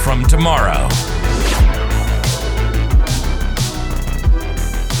out from tomorrow.